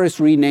Philip Morris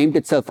renamed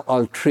itself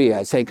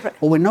Altria, saying,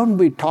 we're not going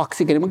to be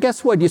toxic anymore.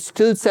 Guess what? You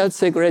still sell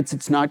cigarettes.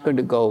 It's not going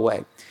to go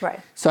away. Right.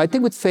 So I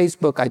think with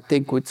Facebook, I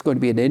think it's going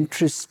to be an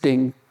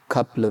interesting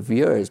couple of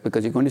years,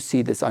 because you're going to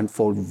see this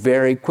unfold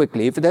very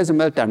quickly. If there's a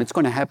meltdown, it's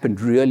going to happen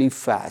really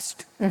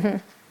fast.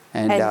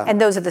 And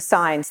those are the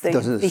signs,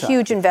 the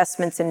huge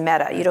investments in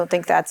Meta. You don't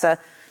think that's a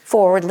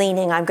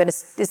forward-leaning,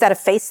 is that a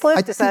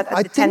facelift?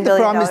 I think the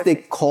problem is they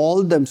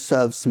call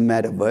themselves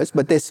Metaverse,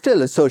 but they're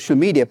still a social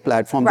media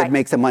platform that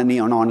makes their money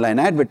on online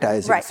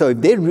advertising. So if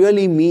they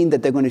really mean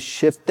that they're going to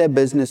shift their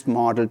business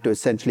model to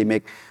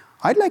essentially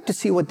I'd like to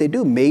see what they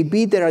do.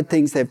 Maybe there are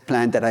things they've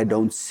planned that I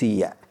don't see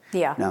yet.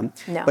 No.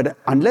 But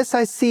unless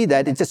I see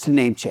that, it's just a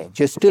name change.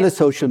 You're still a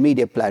social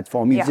media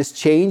platform. You just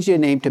change your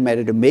name to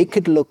Meta to make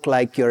it look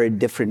like you're a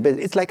different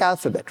business. It's like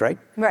Alphabet, right?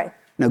 Right.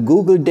 Now,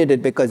 Google did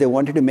it because they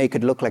wanted to make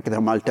it look like they're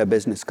a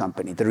multi-business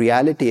company. The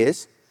reality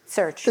is,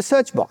 Search. The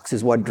search box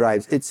is what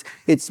drives.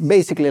 It's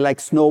basically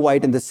like Snow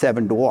White and the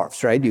Seven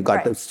Dwarfs, right? You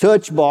got the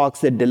search box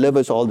that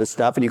delivers all the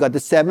stuff, and you got the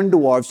Seven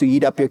Dwarfs who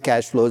eat up your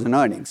cash flows and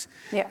earnings.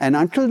 Yeah. And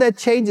until that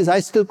changes, I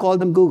still call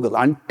them Google,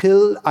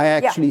 until I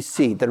actually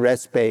see the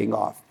rest paying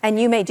off. And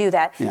you may do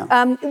that. Yeah.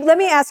 Let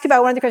me ask you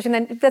about one of the questions,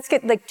 then let's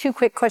get like 2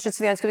 quick questions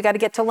to the audience, because we got to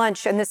get to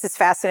lunch, and this is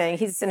fascinating.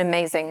 He's an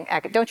amazing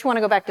actor. Don't you want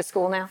to go back to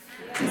school now?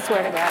 I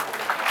swear to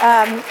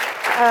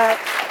God.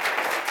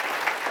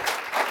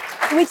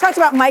 We talked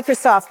about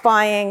Microsoft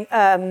buying,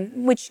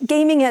 which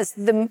gaming has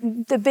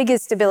the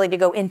biggest ability to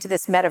go into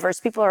this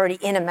metaverse. People are already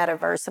in a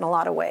metaverse in a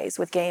lot of ways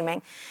with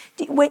gaming.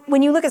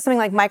 When you look at something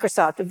like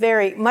Microsoft, a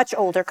very much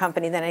older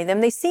company than any of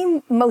them, they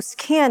seem most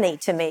canny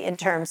to me in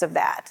terms of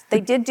that. They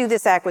did do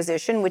this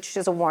acquisition, which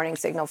is a warning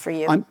signal for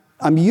you.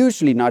 I'm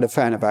usually not a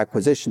fan of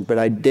acquisitions, but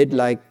I did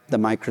like the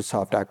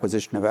Microsoft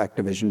acquisition of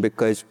Activision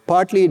because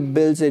partly it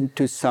builds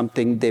into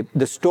something,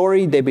 the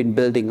story they've been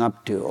building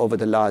up to over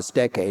the last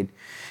decade.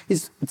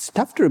 It's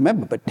tough to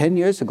remember, but 10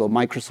 years ago,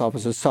 Microsoft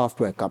was a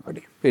software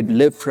company. It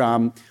lived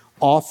from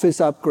Office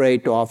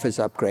upgrade to Office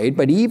upgrade,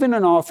 but even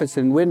on Office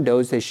and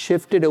Windows, they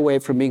shifted away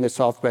from being a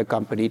software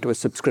company to a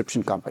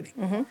subscription company.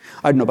 Mm-hmm.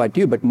 I don't know about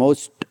you, but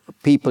most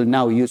people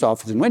now use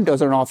Office and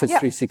Windows on an Office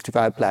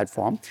 365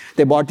 platform.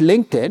 They bought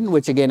LinkedIn,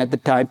 which again, at the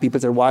time, people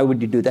said, why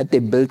would you do that? They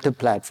built a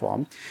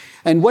platform.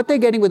 And what they're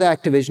getting with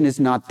Activision is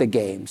not the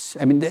games.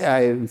 I mean,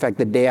 in fact,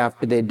 the day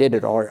after they did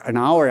it, or an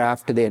hour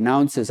after they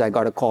announced this, I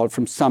got a call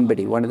from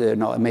somebody, one of the,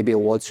 maybe a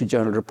Wall Street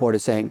Journal reporter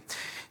saying,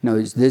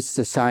 is this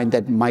a sign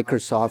that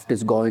Microsoft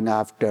is going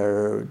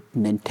after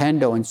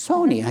Nintendo and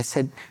Sony? I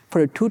said,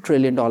 for a $2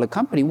 trillion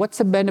company, what's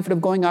the benefit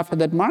of going after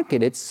that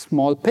market? It's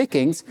small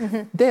pickings.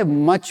 Mm-hmm. They have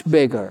much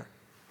bigger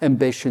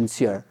ambitions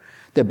here.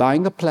 They're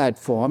buying a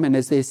platform, and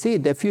as they see,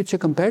 their future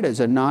competitors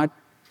are not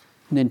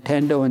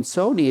Nintendo and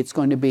Sony. It's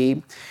going to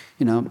be,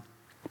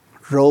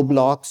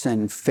 Roblox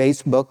and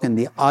Facebook and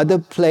the other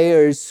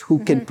players who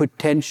can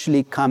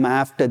potentially come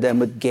after them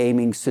with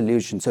gaming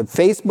solutions. So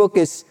Facebook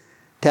is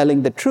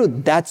telling the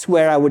truth. That's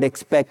where I would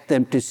expect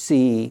them to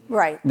see,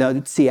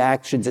 see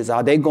actions.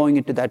 Are they going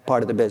into that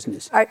part of the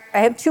business? I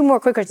have 2 more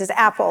quick questions.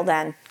 Apple,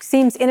 then.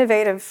 Seems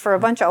innovative for a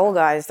bunch of old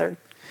guys. They're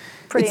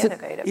pretty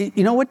innovative.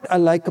 You know what I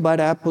like about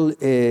Apple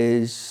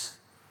is,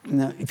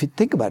 if you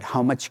think about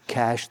how much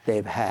cash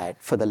they've had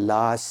for the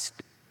last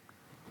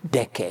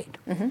decade,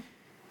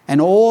 and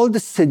all the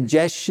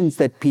suggestions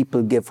that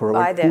people give for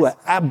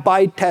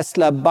buy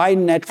Tesla, buy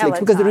Netflix, Peloton.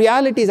 Because the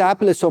reality is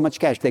Apple has so much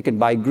cash. They can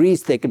buy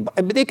Greece, they can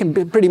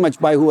pretty much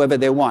buy whoever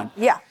they want.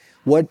 Yeah.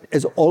 What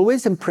has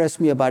always impressed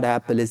me about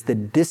Apple is the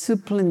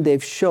discipline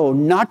they've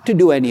shown not to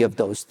do any of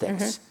those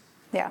things.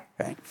 Yeah.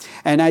 Right.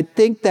 And I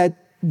think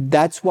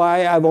that's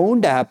why I've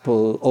owned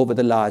Apple over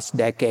the last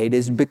decade,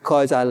 is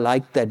because I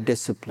like that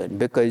discipline.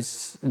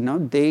 Because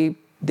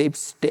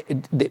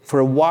for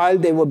a while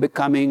they were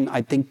becoming,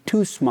 I think,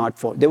 too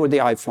smartphone. They were the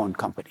iPhone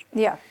company.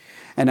 Yeah.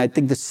 And I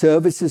think the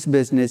services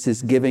business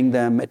is giving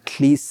them at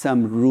least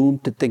some room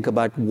to think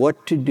about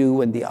what to do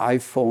when the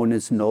iPhone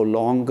is no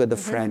longer the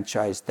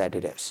franchise that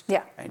it is.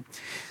 Yeah. Right?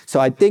 So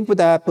I think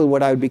with Apple,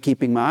 what I would be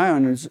keeping my eye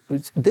on is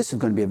this is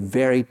going to be a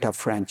very tough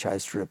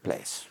franchise to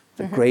replace.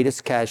 The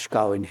greatest cash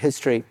cow in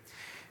history.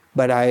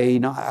 But I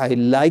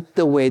like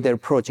the way they're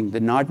approaching.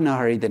 They're not in a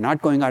hurry. They're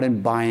not going out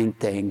and buying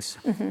things.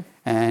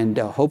 And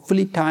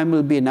hopefully time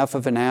will be enough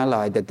of an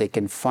ally that they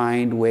can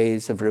find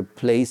ways of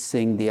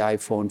replacing the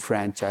iPhone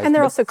franchise. And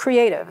they're also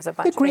creative as a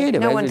bunch. They're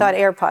creative. No one thought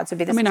AirPods would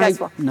be this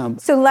successful.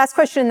 So last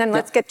question, and then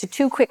let's get to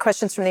 2 quick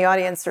questions from the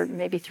audience, or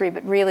maybe 3,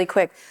 but really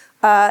quick.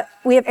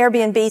 We have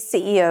Airbnb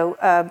CEO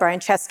Brian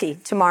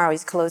Chesky tomorrow.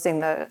 He's closing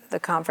the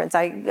conference.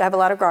 I have a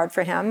lot of regard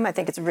for him. I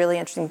think it's a really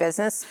interesting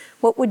business.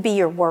 What would be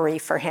your worry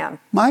for him?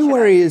 My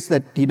worry is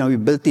that, we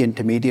built the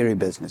intermediary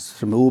business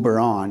from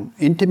Uber on.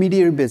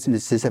 Intermediary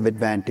businesses have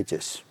advantages.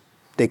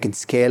 They can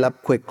scale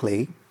up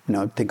quickly.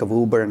 Think of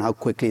Uber and how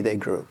quickly they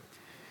grew.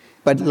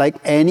 But like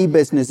any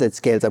business that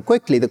scales up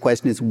quickly, the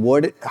question is,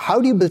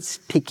 how do you build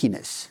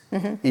stickiness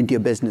into your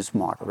business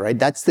model, right?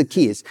 That's the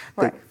key.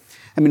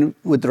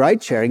 With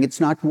ride sharing, it's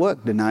not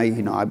worked. And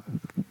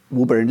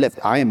Uber and Lyft,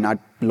 I am not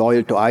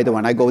loyal to either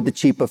one. I go with the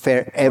cheaper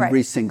fare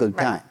every single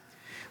time.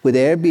 With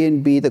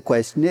Airbnb, the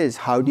question is,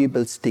 how do you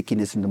build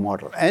stickiness in the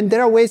model? And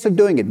there are ways of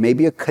doing it.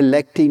 Maybe you're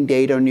collecting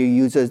data on your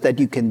users that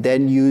you can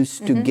then use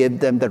to give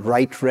them the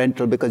right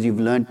rental because you've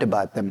learned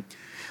about them.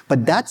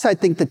 But that's, I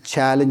think, the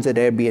challenge that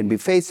Airbnb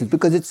faces,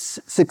 because it's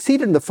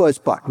succeeded in the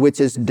first part, which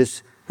is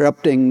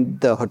disrupting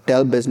the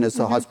hotel business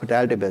or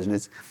hospitality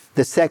business.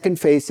 The second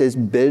phase is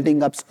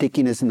building up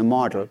stickiness in the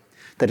model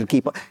that'll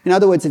keep. In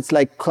other words, it's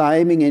like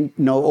climbing in,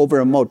 over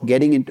a moat,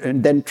 getting in,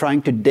 and then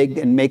trying to dig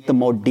and make the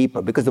moat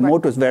deeper, because the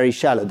moat was very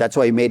shallow. That's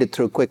why you made it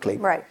through quickly.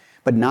 Right.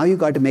 But now you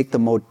got to make the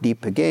moat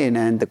deep again.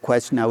 And the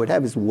question I would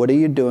have is, what are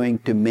you doing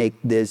to make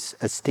this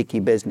a sticky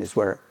business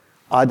where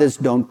others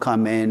don't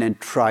come in and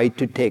try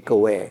to take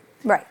away?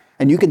 Right.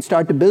 And you can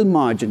start to build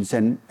margins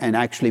and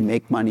actually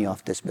make money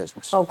off this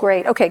business. Oh,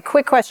 great. Okay,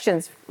 quick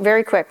questions.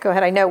 Very quick. Go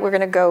ahead. I know we're going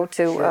to go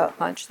to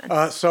lunch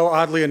then. So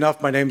oddly enough,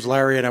 my name's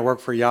Larry and I work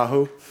for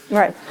Yahoo.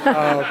 Right.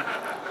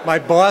 My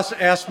boss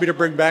asked me to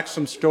bring back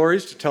some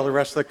stories to tell the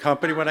rest of the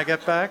company when I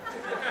get back.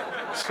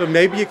 So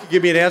maybe you could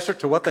give me an answer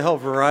to what the hell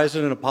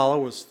Verizon and Apollo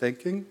was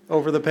thinking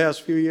over the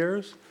past few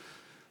years?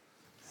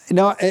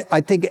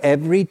 I think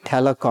every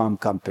telecom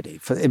company,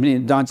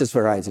 not just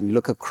Verizon, you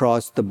look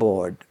across the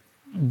board,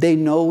 they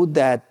know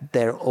that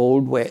their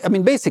old way,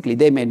 basically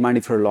they made money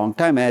for a long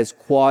time as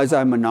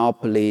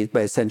quasi-monopolies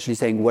by essentially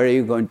saying, where are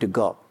you going to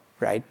go,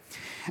 right?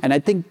 And I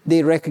think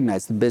they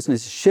recognize the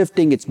business is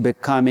shifting, it's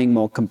becoming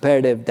more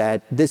competitive,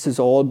 that this is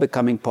all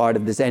becoming part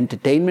of this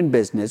entertainment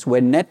business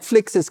where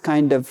Netflix has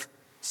kind of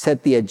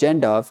set the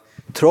agenda of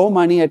throw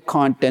money at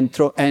content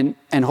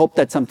and hope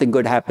that something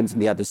good happens on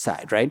the other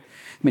side, right?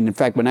 In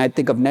fact, when I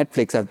think of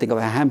Netflix, I think of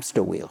a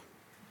hamster wheel.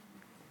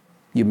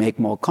 You make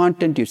more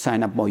content, you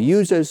sign up more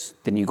users,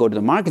 then you go to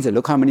the market and say,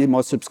 look how many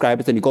more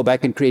subscribers, then you go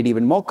back and create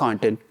even more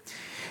content.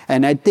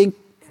 And I think,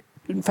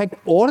 in fact,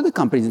 all of the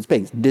companies in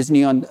space,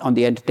 Disney on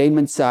the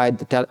entertainment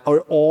side,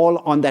 are all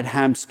on that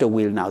hamster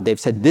wheel now. They've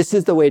said, this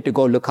is the way to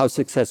go, look how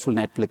successful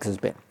Netflix has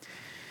been.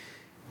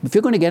 If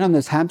you're going to get on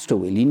this hamster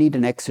wheel, you need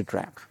an exit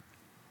ramp.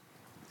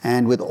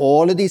 And with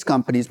all of these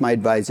companies, my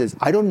advice is,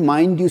 I don't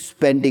mind you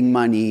spending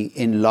money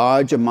in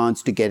large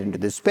amounts to get into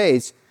this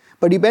space,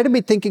 but you better be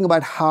thinking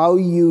about how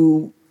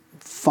you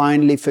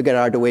finally figure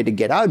out a way to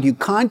get out. You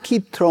can't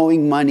keep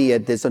throwing money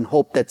at this and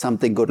hope that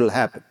something good will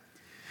happen.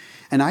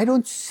 And I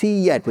don't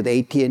see yet with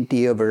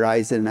AT&T or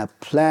Verizon a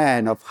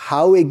plan of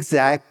how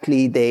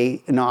exactly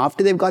they,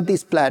 after they've got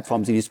these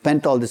platforms and you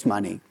spent all this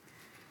money,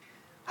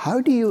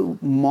 how do you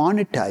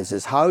monetize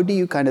this? How do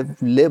you kind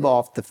of live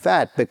off the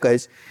fat?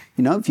 Because,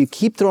 if you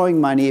keep throwing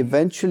money,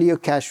 eventually your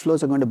cash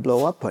flows are going to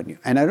blow up on you.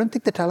 And I don't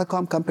think the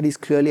telecom companies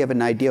clearly have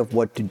an idea of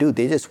what to do.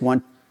 They're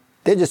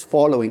just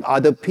following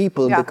other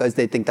people because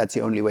they think that's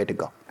the only way to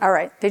go. All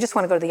right. They just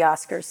want to go to the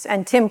Oscars.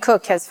 And Tim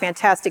Cook has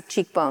fantastic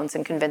cheekbones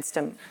and convinced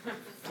him.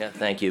 Yeah,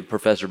 thank you,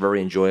 Professor. Very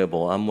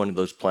enjoyable. I'm one of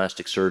those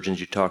plastic surgeons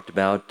you talked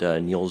about.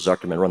 Neil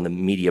Zuckerman, run the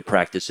media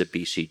practice at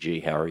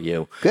BCG. How are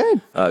you?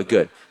 Good.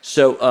 Good.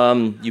 So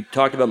you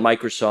talked about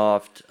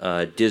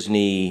Microsoft,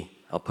 Disney.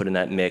 I'll put in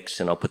that mix,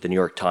 and I'll put the New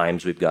York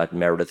Times. We've got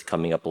Meredith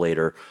coming up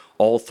later.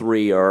 All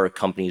three are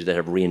companies that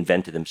have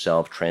reinvented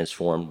themselves,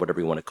 transformed, whatever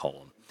you want to call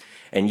them.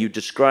 And you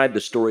describe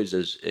the stories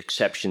as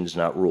exceptions,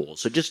 not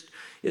rules. So is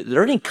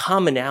there any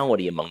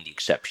commonality among the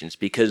exceptions?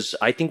 Because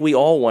I think we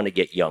all want to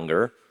get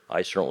younger.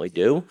 I certainly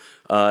do.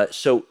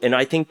 And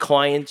I think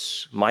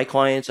my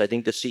clients, I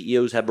think the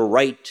CEOs have a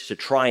right to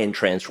try and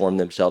transform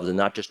themselves and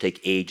not just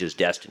take age as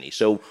destiny.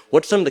 So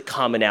what's some of the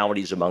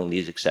commonalities among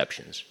these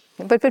exceptions?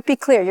 But be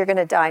clear, you're going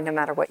to die no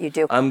matter what you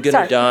do. I'm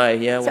going to die,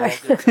 yeah. Well,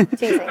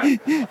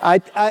 teasing.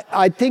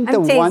 I think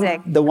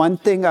the one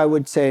thing I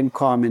would say in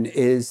common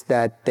is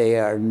that they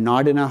are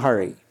not in a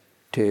hurry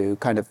to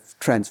kind of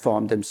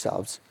transform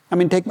themselves.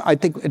 Take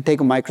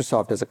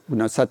Microsoft as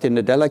Satya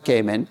Nadella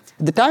came in.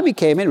 At the time he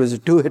came in, it was a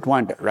two-hit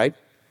wonder, right?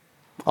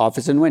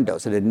 Office and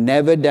Windows. It had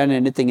never done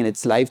anything in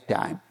its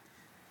lifetime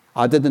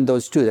other than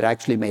those two that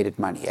actually made it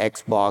money.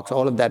 Xbox,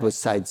 all of that was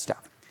side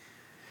stuff.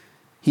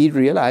 He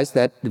realized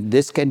that if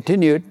this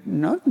continued,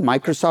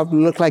 Microsoft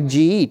would look like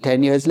GE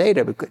 10 years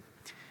later.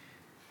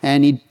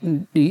 And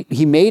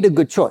he made a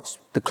good choice,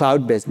 the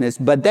cloud business.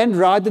 But then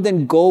rather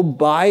than go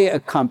buy a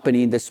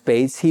company in the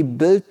space, he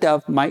built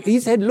up, he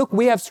said, look,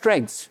 we have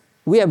strengths.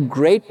 We have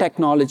great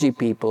technology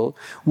people.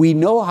 We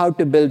know how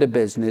to build a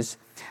business.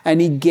 And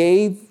he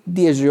gave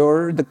the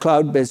Azure, the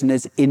cloud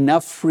business,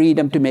 enough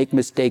freedom to make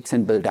mistakes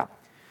and build up.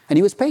 And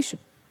he was patient.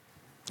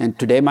 And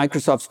today,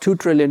 Microsoft's $2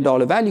 trillion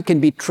value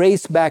can be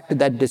traced back to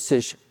that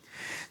decision.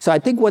 So I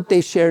think what they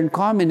share in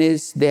common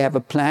is they have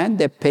a plan,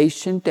 they're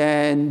patient,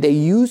 and they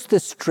use the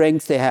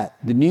strengths they have.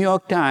 The New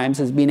York Times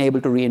has been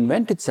able to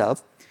reinvent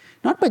itself,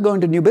 not by going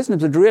to new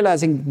business, but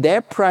realizing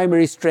their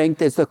primary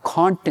strength is the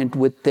content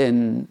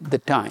within the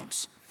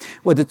Times.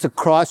 Whether it's a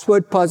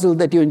crossword puzzle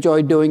that you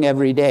enjoy doing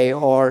every day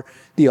or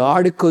the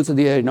articles,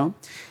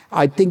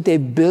 I think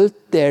they've built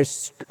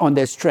on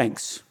their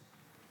strengths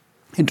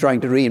in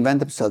trying to reinvent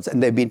themselves,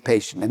 and they've been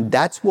patient. And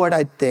that's what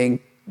I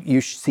think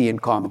you should see in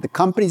common. The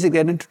companies that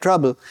get into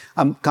trouble,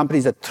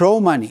 companies that throw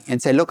money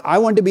and say, look, I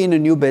want to be in a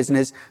new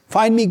business,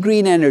 find me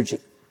green energy,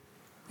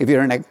 if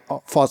you're in a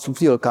fossil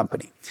fuel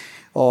company.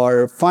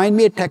 Or find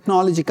me a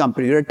technology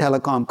company, you're a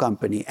telecom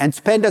company, and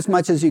spend as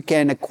much as you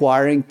can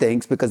acquiring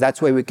things, because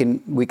that's where we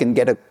can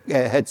get a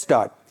head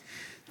start.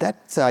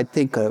 That's, I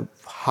think, a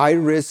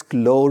high-risk,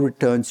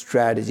 low-return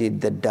strategy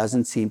that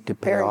doesn't seem to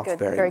pay off very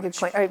much. Very good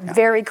point. All right,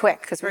 very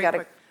quick, because we got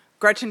to...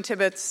 Gretchen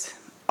Tibbetts,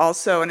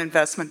 also an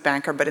investment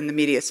banker, but in the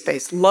media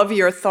space. Love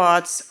your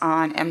thoughts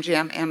on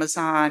MGM,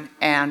 Amazon,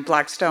 and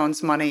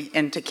Blackstone's money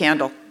into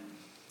Candle.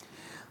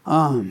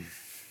 I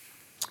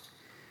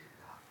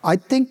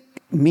think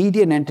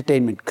media and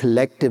entertainment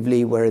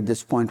collectively, we're at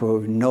this point where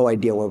we have no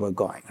idea where we're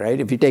going, right?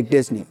 If you take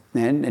Disney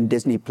and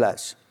Disney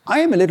Plus, I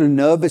am a little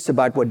nervous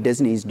about what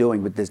Disney is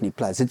doing with Disney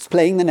Plus. It's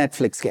playing the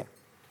Netflix game.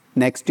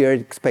 Next year,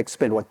 it expects to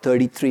spend,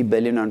 $33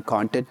 billion on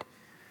content.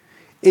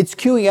 It's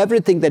queuing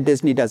everything that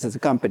Disney does as a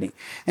company.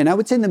 And I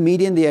would say in the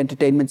media and the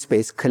entertainment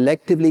space,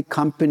 collectively,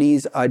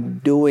 companies are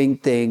doing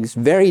things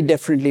very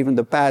differently from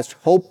the past,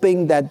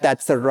 hoping that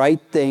that's the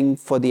right thing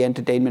for the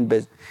entertainment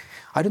business.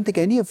 I don't think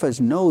any of us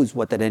knows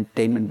what that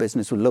entertainment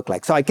business will look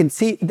like. So I can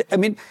see,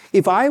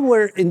 if I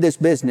were in this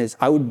business,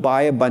 I would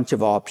buy a bunch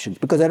of options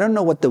because I don't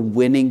know what the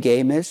winning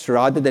game is,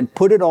 rather than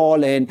put it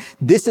all in,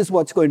 this is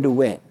what's going to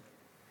win,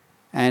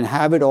 and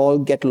have it all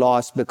get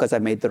lost because I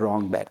made the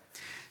wrong bet.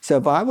 So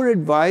if I were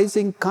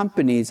advising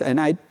companies,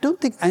 and I don't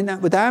think, and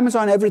with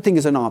Amazon, everything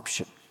is an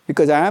option,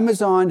 because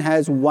Amazon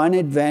has one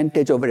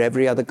advantage over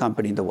every other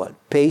company in the world.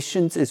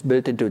 Patience is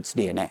built into its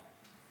DNA.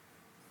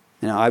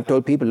 I've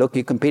told people, look,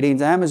 you're competing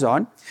against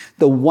Amazon.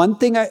 The one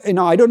thing,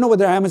 I don't know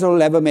whether Amazon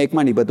will ever make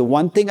money, but the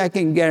one thing I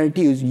can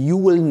guarantee is you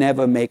will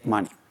never make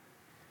money.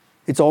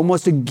 It's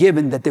almost a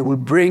given that they will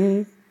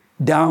bring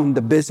down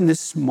the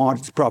business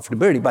model's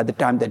profitability by the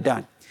time they're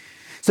done.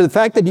 So the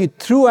fact that you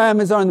threw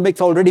Amazon in the mix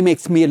already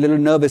makes me a little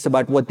nervous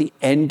about what the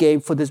end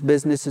game for this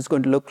business is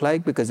going to look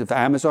like, because if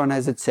Amazon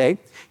has its say,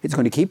 it's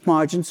going to keep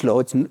margins low.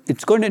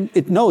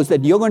 It knows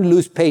that you're going to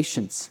lose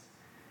patience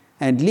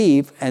and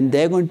leave, and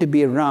they're going to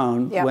be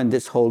around when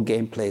this whole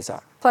game plays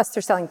out. Plus,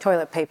 they're selling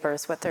toilet paper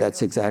is what they're That's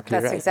doing. exactly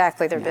right. That's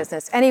exactly their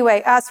business.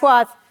 Anyway,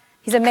 Aswath,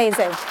 he's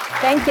amazing.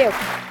 Thank you.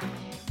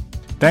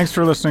 Thanks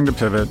for listening to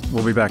Pivot.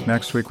 We'll be back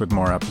next week with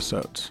more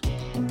episodes.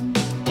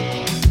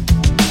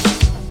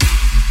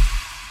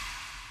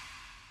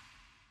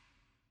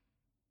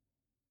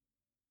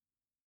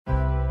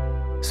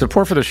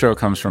 Support for the show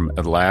comes from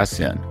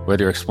Atlassian.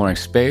 Whether you're exploring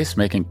space,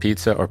 making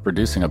pizza, or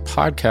producing a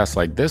podcast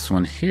like this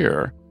one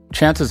here,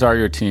 chances are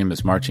your team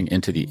is marching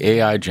into the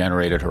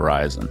AI-generated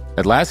horizon.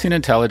 Atlassian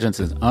Intelligence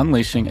is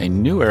unleashing a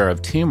new era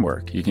of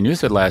teamwork. You can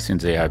use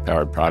Atlassian's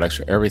AI-powered products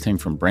for everything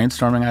from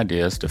brainstorming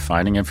ideas to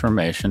finding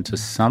information to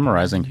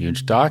summarizing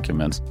huge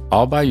documents,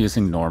 all by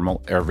using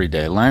normal,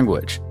 everyday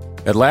language.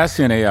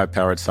 Atlassian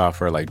AI-powered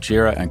software like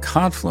Jira and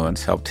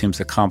Confluence help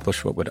teams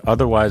accomplish what would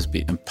otherwise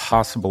be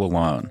impossible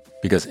alone.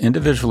 Because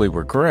individually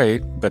we're great,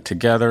 but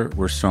together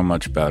we're so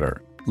much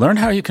better. Learn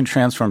how you can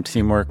transform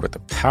teamwork with the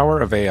power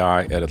of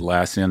AI at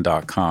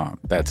Atlassian.com.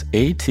 That's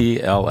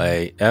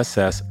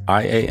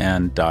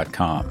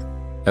Atlassian.com.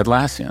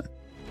 Atlassian.